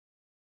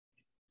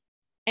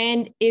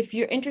 And if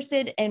you're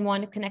interested and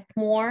want to connect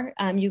more,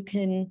 you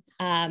can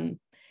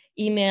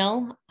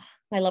email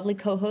my lovely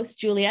co-host,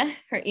 Julia.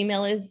 Her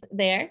email is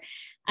there,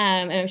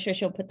 and I'm sure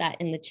she'll put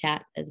that in the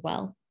chat as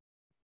well.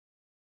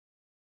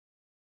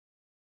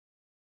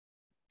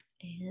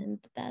 And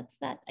that's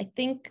that. I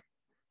think,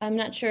 I'm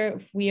not sure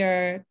if we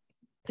are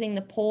putting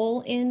the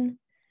poll in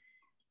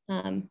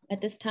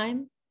at this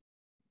time.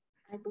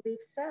 I believe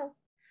so.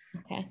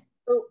 Okay.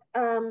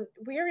 So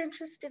we're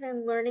interested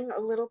in learning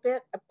a little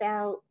bit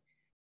about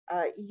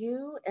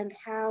you and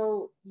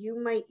how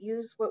you might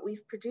use what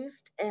we've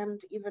produced, and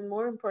even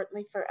more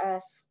importantly for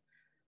us,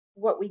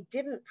 what we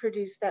didn't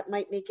produce that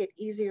might make it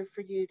easier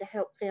for you to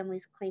help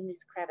families claim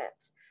these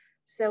credits.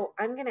 So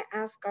I'm going to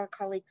ask our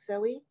colleague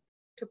Zoe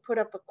to put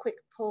up a quick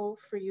poll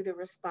for you to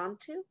respond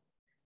to.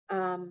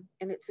 And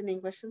it's in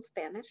English and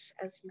Spanish,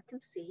 as you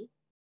can see.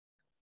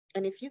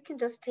 And if you can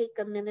just take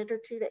a minute or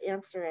two to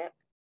answer it,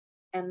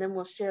 and then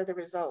we'll share the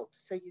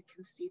results so you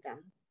can see them.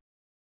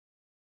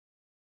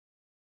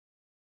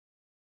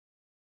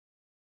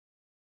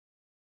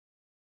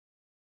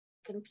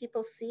 Can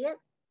people see it?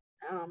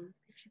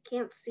 If you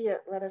can't see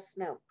it, let us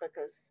know,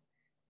 because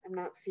I'm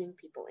not seeing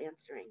people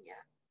answering yet.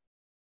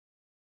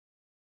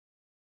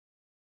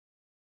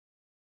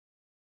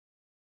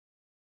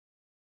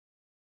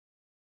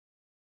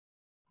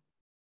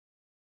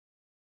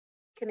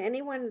 Can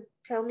anyone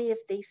tell me if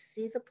they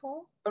see the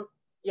poll? Oh,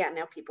 yeah,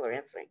 now people are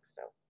answering,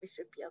 so we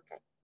should be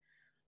okay.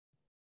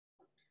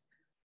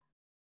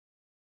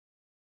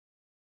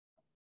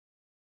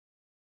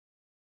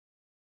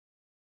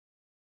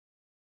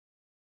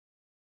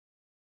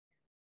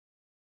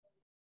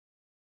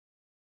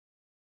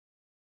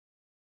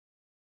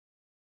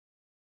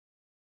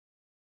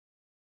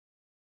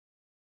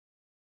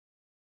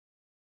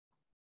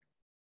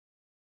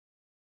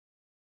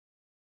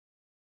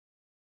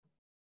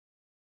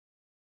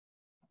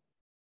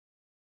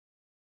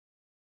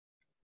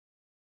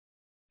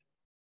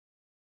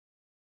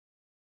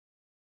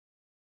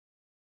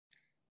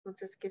 We'll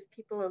just give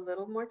people a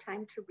little more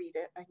time to read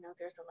it. I know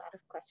there's a lot of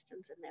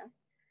questions in there,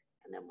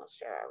 and then we'll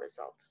share our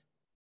results.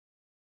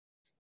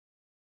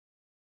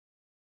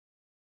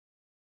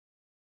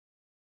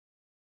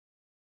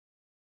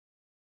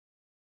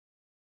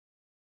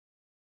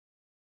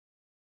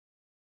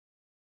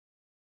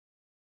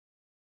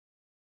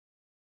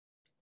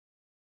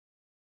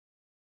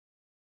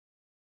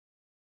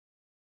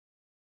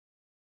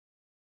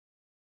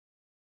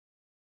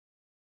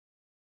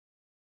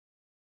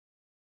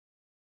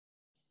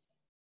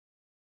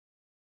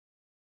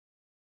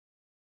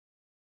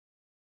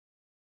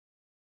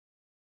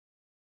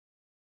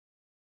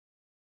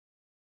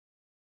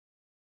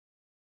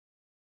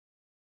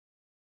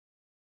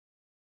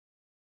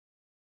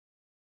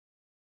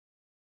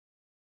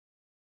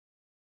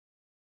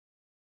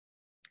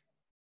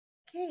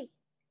 Okay,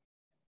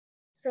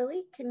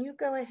 Zoe, can you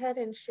go ahead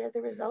and share the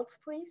results,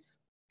 please?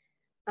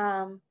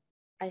 I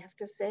have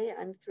to say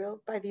I'm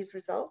thrilled by these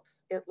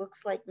results. It looks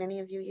like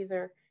many of you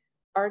either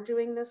are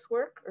doing this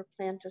work or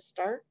plan to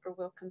start or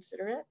will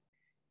consider it.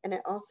 And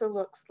it also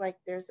looks like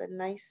there's a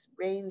nice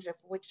range of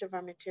which of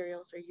our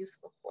materials are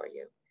useful for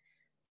you.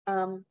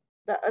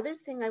 The other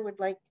thing I would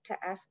like to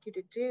ask you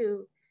to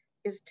do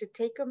is to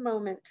take a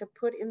moment to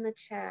put in the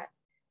chat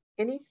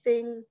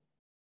anything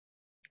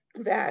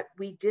that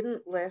we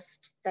didn't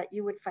list that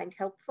you would find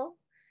helpful.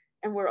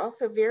 And we're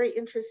also very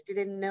interested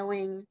in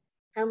knowing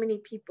how many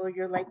people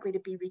you're likely to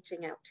be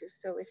reaching out to.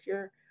 So if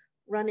you're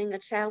running a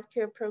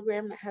childcare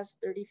program that has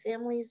 30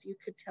 families, you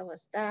could tell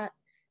us that.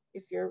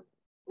 If you're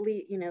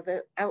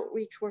the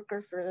outreach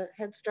worker for the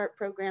Head Start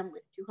program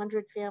with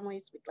 200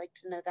 families, we'd like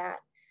to know that.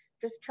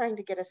 Just trying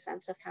to get a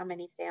sense of how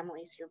many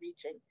families you're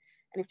reaching.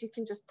 And if you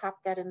can just pop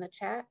that in the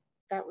chat,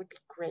 that would be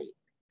great.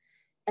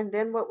 And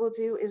then what we'll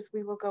do is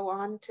we will go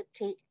on to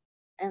take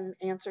and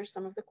answer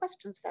some of the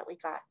questions that we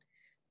got.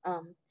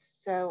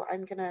 So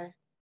I'm gonna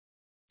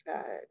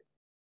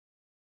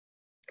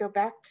go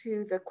back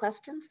to the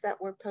questions that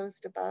were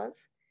posed above,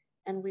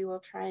 and we will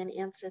try and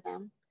answer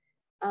them.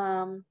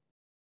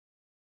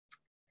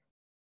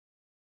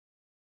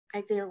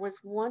 There was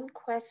one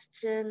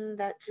question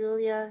that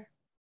Julia,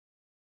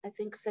 I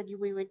think, said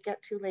we would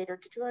get to later.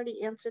 Did you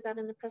already answer that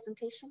in the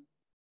presentation?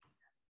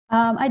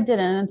 I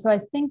didn't. And so I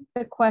think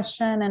the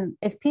question, and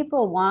if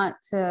people want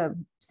to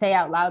say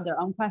out loud their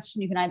own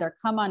question, you can either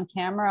come on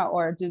camera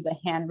or do the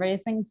hand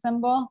raising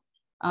symbol,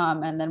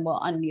 and then we'll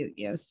unmute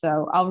you.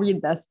 So I'll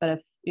read this, but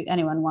if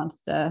anyone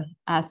wants to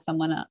ask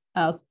someone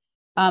else,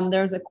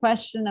 there's a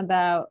question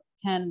about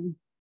can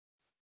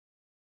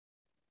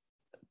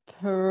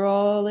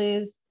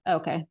parolees,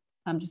 okay,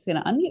 I'm just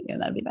gonna unmute you,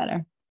 that'd be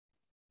better.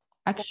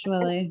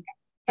 Actually,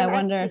 I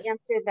wonder. I can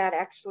answer that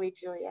actually,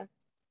 Julia.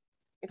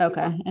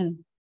 Okay,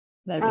 and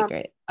that'd be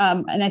great.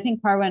 And I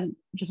think Parwin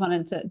just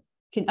wanted to,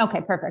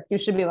 okay, perfect. You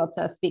should be able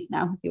to speak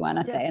now if you want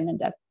to say, and then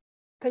Deb.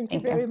 Thank you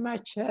very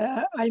much.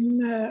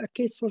 I'm a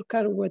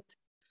caseworker with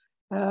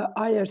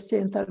IRC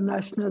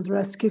International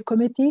Rescue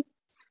Committee.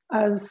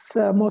 As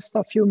most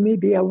of you may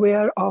be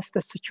aware of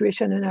the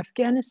situation in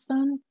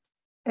Afghanistan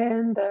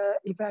and the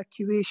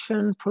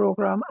evacuation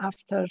program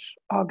after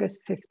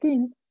August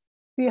 15,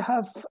 we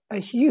have a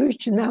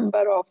huge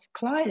number of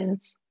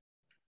clients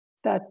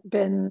that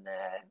been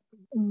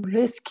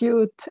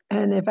rescued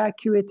and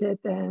evacuated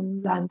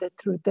and landed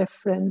through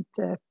different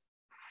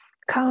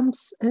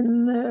camps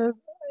in the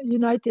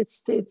United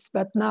States,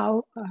 but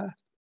now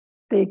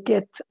they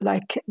get,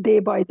 like, day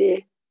by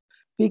day,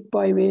 week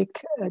by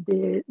week,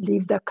 they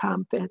leave the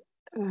camp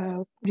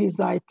and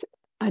reside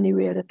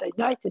anywhere in the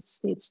United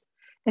States.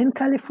 In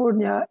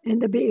California, in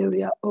the Bay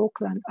Area,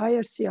 Oakland,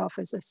 IRC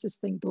office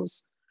assisting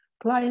those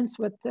clients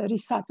with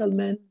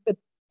resettlement, with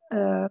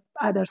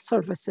other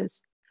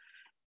services.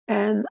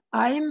 And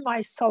I'm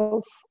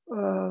myself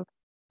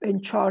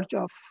in charge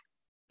of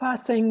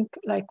passing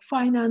like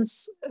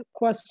finance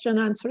question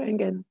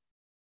answering and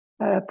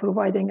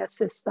providing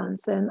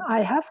assistance. And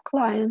I have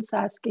clients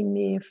asking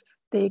me if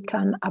they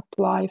can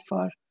apply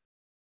for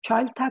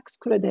child tax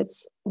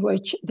credits,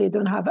 which they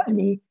don't have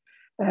any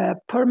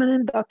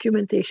permanent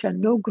documentation,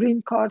 no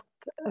green card,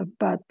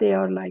 but they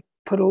are like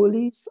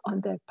parolees on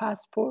their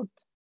passport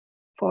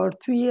for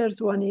 2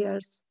 years, 1 year.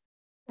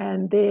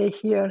 And they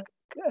here,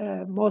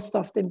 most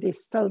of them, they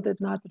still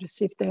did not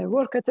receive their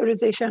work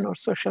authorization or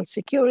social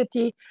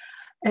security,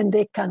 and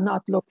they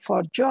cannot look for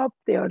a job.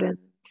 They are in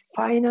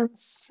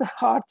finance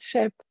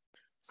hardship.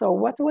 So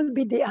what will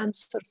be the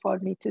answer for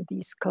me to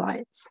these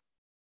clients?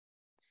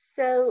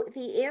 So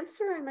the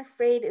answer, I'm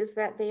afraid, is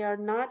that they are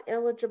not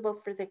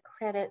eligible for the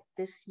credit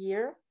this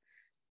year,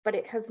 but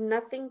it has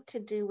nothing to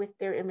do with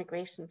their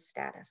immigration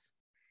status.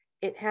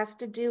 It has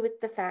to do with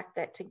the fact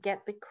that to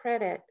get the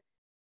credit,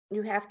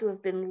 you have to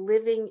have been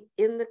living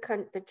in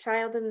the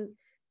child and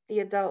the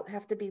adult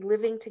have to be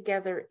living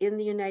together in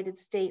the United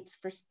States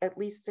for at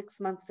least 6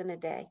 months and a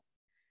day.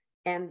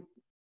 And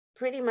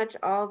pretty much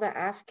all the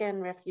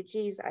Afghan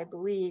refugees, I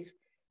believe,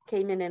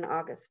 came in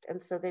August.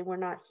 And so they were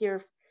not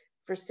here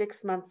for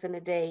 6 months and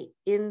a day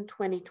in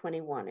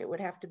 2021. It would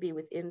have to be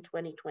within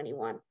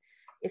 2021.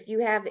 If you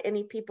have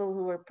any people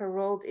who were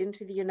paroled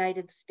into the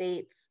United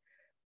States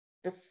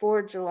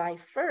before July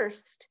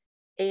 1st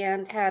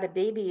and had a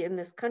baby in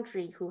this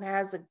country who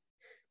has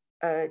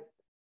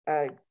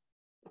a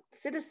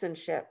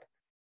citizenship,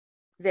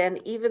 then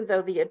even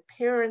though the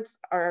parents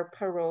are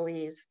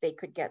parolees, they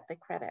could get the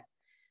credit.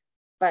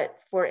 But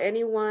for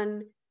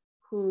anyone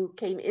who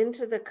came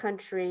into the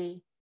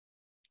country,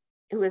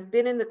 who has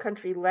been in the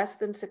country less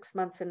than 6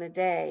 months and a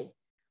day,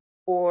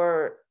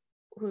 or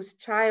whose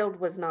child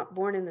was not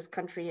born in this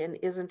country and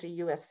isn't a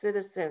US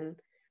citizen,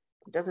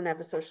 doesn't have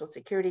a social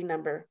security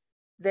number,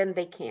 then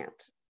they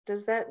can't.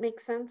 Does that make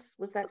sense?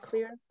 Was that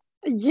clear?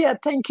 Yeah,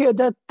 thank you.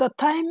 The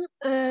time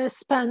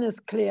span is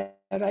clear.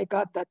 I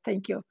got that.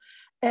 Thank you.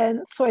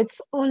 And so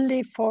it's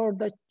only for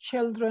the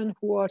children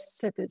who are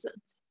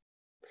citizens,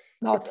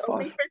 not it's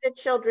only for the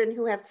children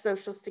who have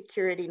social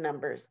security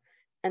numbers.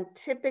 And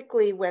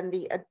typically when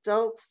the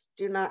adults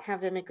do not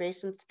have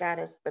immigration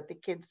status, but the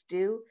kids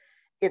do,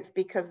 it's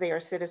because they are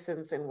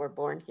citizens and were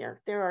born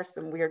here. There are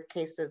some weird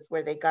cases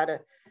where they got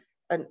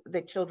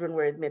the children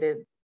were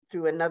admitted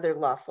through another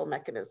lawful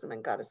mechanism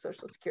and got a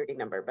social security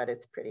number, but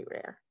it's pretty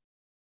rare.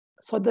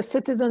 So the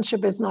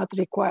citizenship is not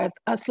required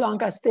as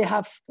long as they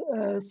have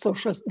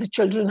the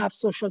children have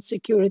social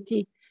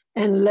security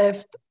and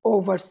lived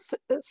over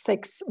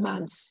 6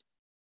 months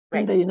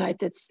in the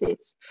United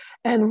States.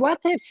 And what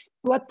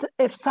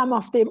if some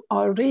of them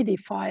already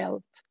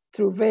filed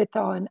through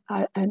VETA and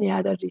any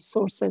other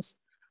resources?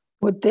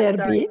 Would there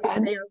be,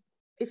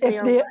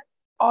 if they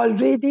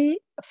already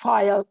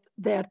filed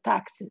their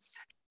taxes?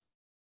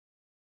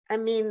 I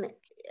mean,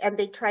 and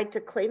they tried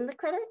to claim the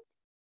credit?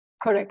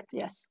 Correct,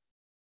 yes.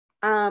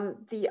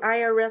 The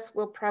IRS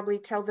will probably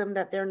tell them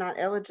that they're not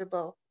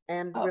eligible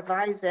and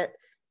revise it.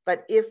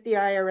 But if the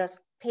IRS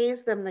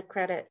pays them the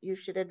credit, you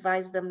should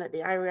advise them that the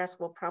IRS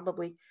will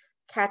probably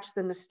catch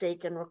the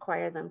mistake and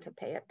require them to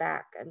pay it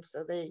back. And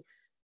so they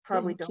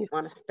probably don't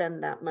want to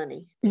spend that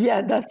money.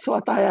 Yeah, that's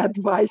what I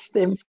advise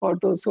them for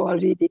those who are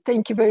ready.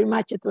 Thank you very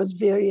much. It was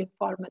very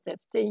informative.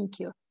 Thank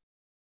you.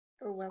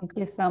 You're welcome. Thank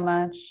you so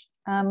much.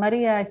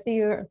 Maria, I see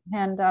your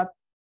hand up.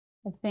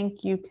 I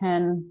think you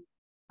can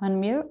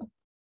unmute.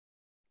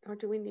 Or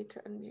do we need to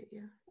unmute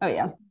you? Oh,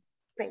 yeah.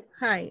 Great.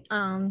 Hi.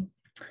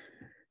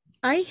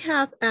 I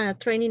have a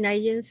training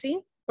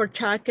agency for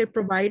childcare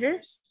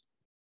providers,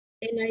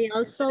 and I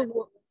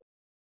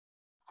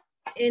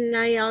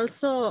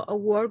also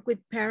work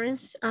with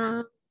parents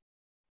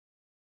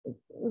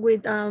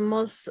with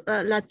most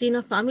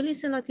Latino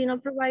families and Latino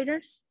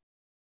providers.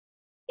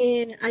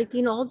 And I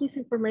think all this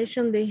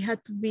information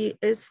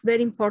it's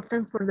very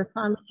important for the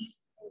families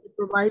and the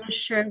providers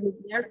share with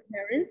their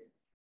parents.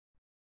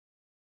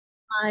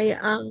 My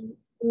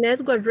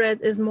network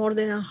rate is more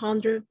than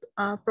 100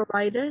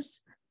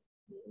 providers.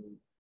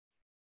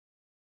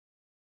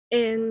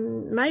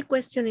 And my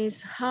question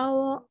is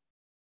how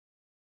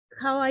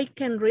I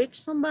can reach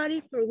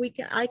somebody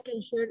I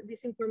can share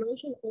this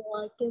information,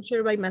 or I can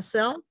share by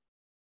myself,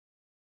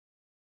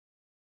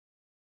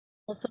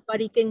 or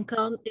somebody can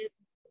come and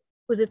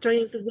put the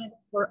training together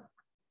for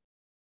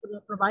the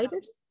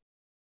providers.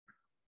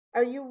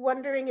 Are you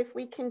wondering if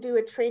we can do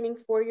a training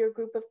for your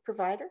group of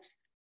providers?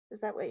 Is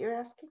that what you're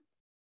asking?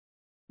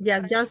 Yeah,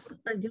 just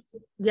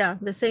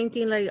the same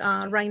thing like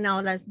right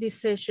now, like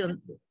this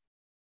session.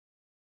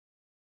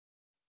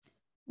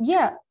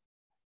 Yeah,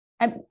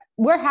 and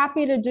we're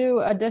happy to do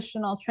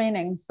additional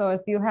training. So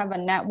if you have a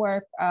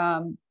network,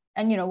 and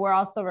we're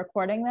also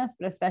recording this,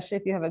 but especially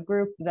if you have a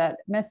group that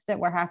missed it,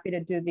 we're happy to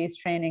do these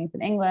trainings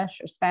in English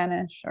or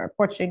Spanish or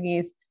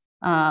Portuguese.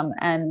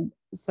 And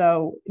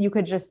so you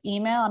could just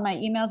email, and my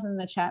email's in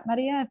the chat,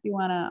 Maria, if you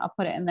wanna, I'll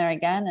put it in there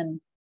again. And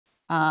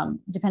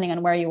depending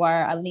on where you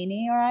are,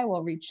 Aline or I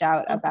will reach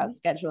out about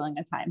scheduling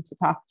a time to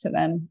talk to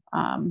them.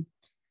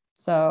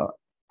 So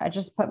I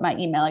just put my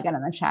email again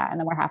in the chat, and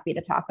then we're happy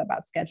to talk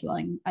about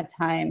scheduling a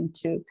time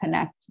to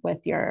connect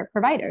with your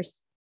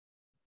providers.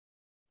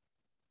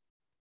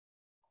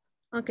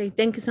 Okay,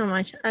 thank you so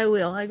much. I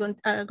will.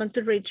 I'm going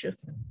to reach you.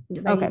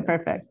 Okay,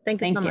 perfect.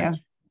 Thank you so much.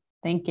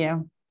 Thank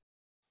you.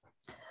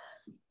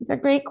 These are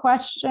great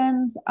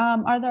questions.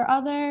 Are there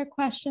other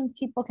questions?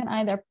 People can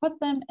either put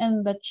them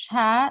in the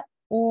chat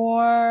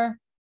or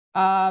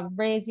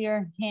raise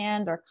your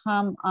hand or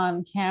come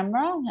on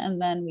camera,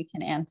 and then we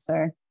can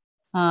answer.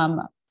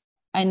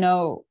 I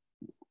know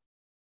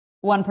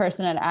one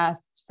person had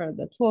asked for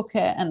the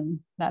toolkit, and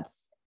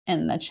that's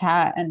in the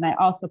chat. And I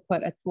also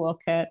put a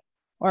toolkit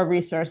or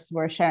resource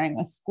we're sharing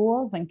with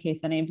schools in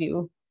case any of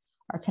you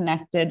are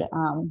connected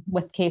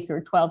with K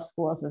through 12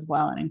 schools as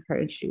well, and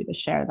encourage you to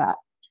share that.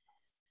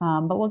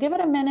 But we'll give it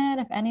a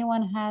minute if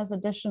anyone has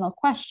additional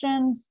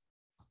questions,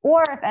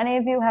 or if any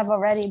of you have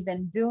already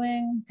been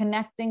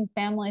connecting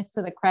families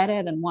to the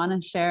credit and want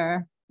to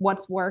share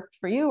what's worked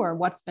for you or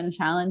what's been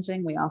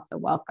challenging, we also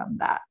welcome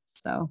that.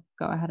 So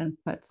go ahead and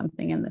put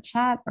something in the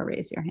chat or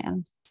raise your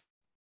hand.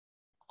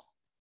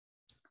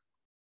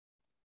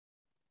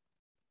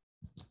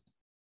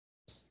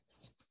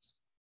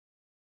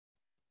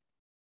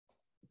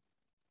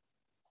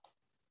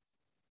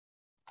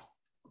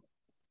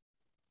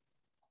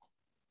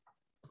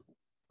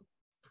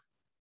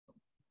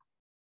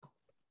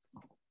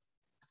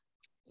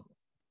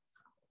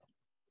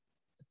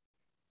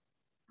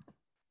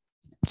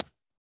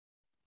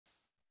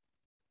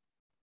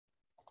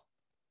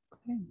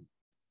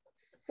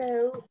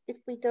 So if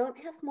we don't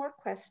have more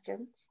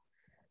questions,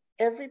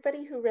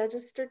 everybody who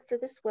registered for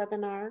this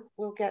webinar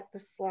will get the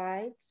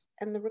slides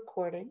and the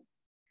recording.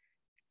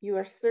 You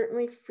are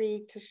certainly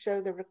free to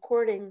show the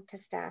recording to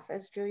staff.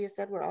 As Julia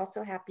said, we're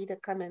also happy to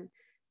come and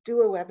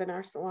do a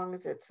webinar so long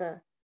as it's a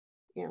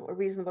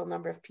reasonable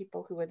number of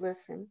people who would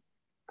listen.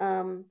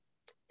 And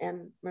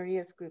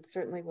Maria's group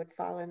certainly would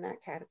fall in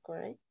that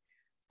category.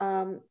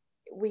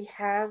 We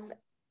have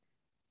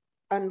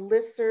a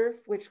listserv,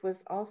 which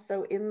was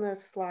also in the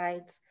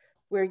slides,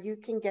 where you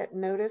can get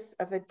notice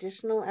of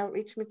additional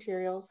outreach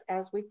materials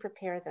as we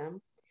prepare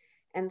them.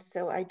 And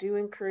so I do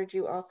encourage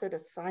you also to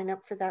sign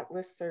up for that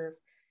listserv.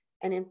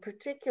 And in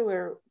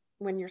particular,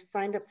 when you're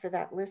signed up for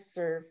that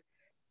listserv,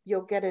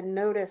 you'll get a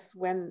notice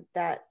when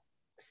that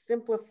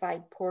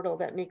simplified portal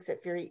that makes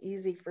it very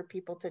easy for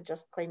people to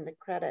just claim the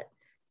credit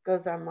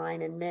goes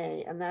online in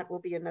May. And that will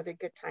be another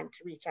good time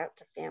to reach out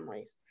to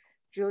families.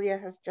 Julia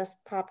has just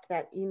popped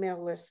that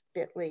email list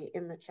bit.ly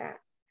in the chat.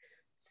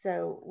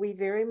 So we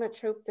very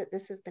much hope that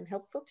this has been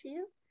helpful to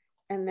you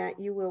and that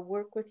you will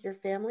work with your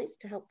families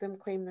to help them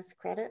claim this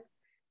credit.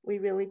 We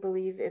really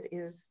believe it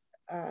is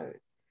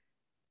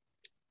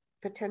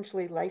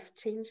potentially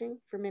life-changing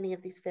for many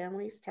of these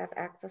families to have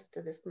access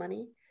to this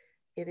money.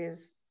 It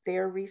is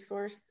their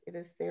resource. It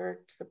is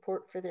their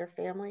support for their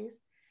families.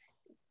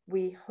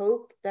 We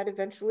hope that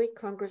eventually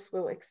Congress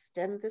will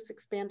extend this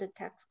expanded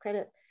tax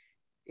credit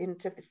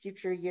into the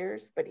future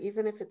years. But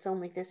even if it's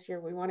only this year,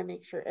 we want to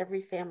make sure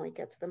every family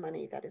gets the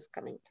money that is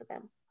coming to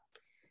them.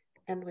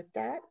 And with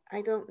that,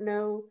 I don't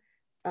know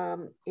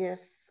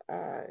if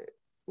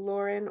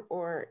Lauren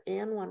or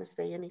Anne want to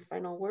say any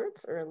final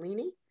words, or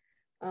Aline.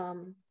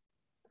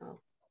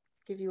 I'll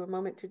give you a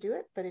moment to do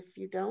it, but if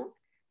you don't,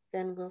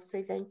 then we'll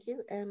say thank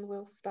you and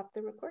we'll stop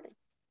the recording.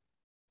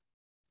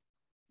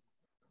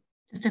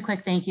 Just a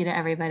quick thank you to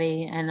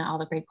everybody and all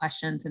the great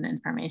questions and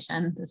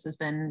information. This has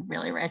been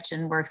really rich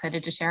and we're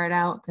excited to share it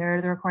out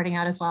there, the recording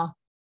out as well.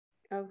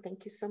 Oh,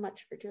 thank you so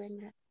much for doing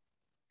that.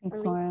 Thanks,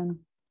 Aline? Lauren.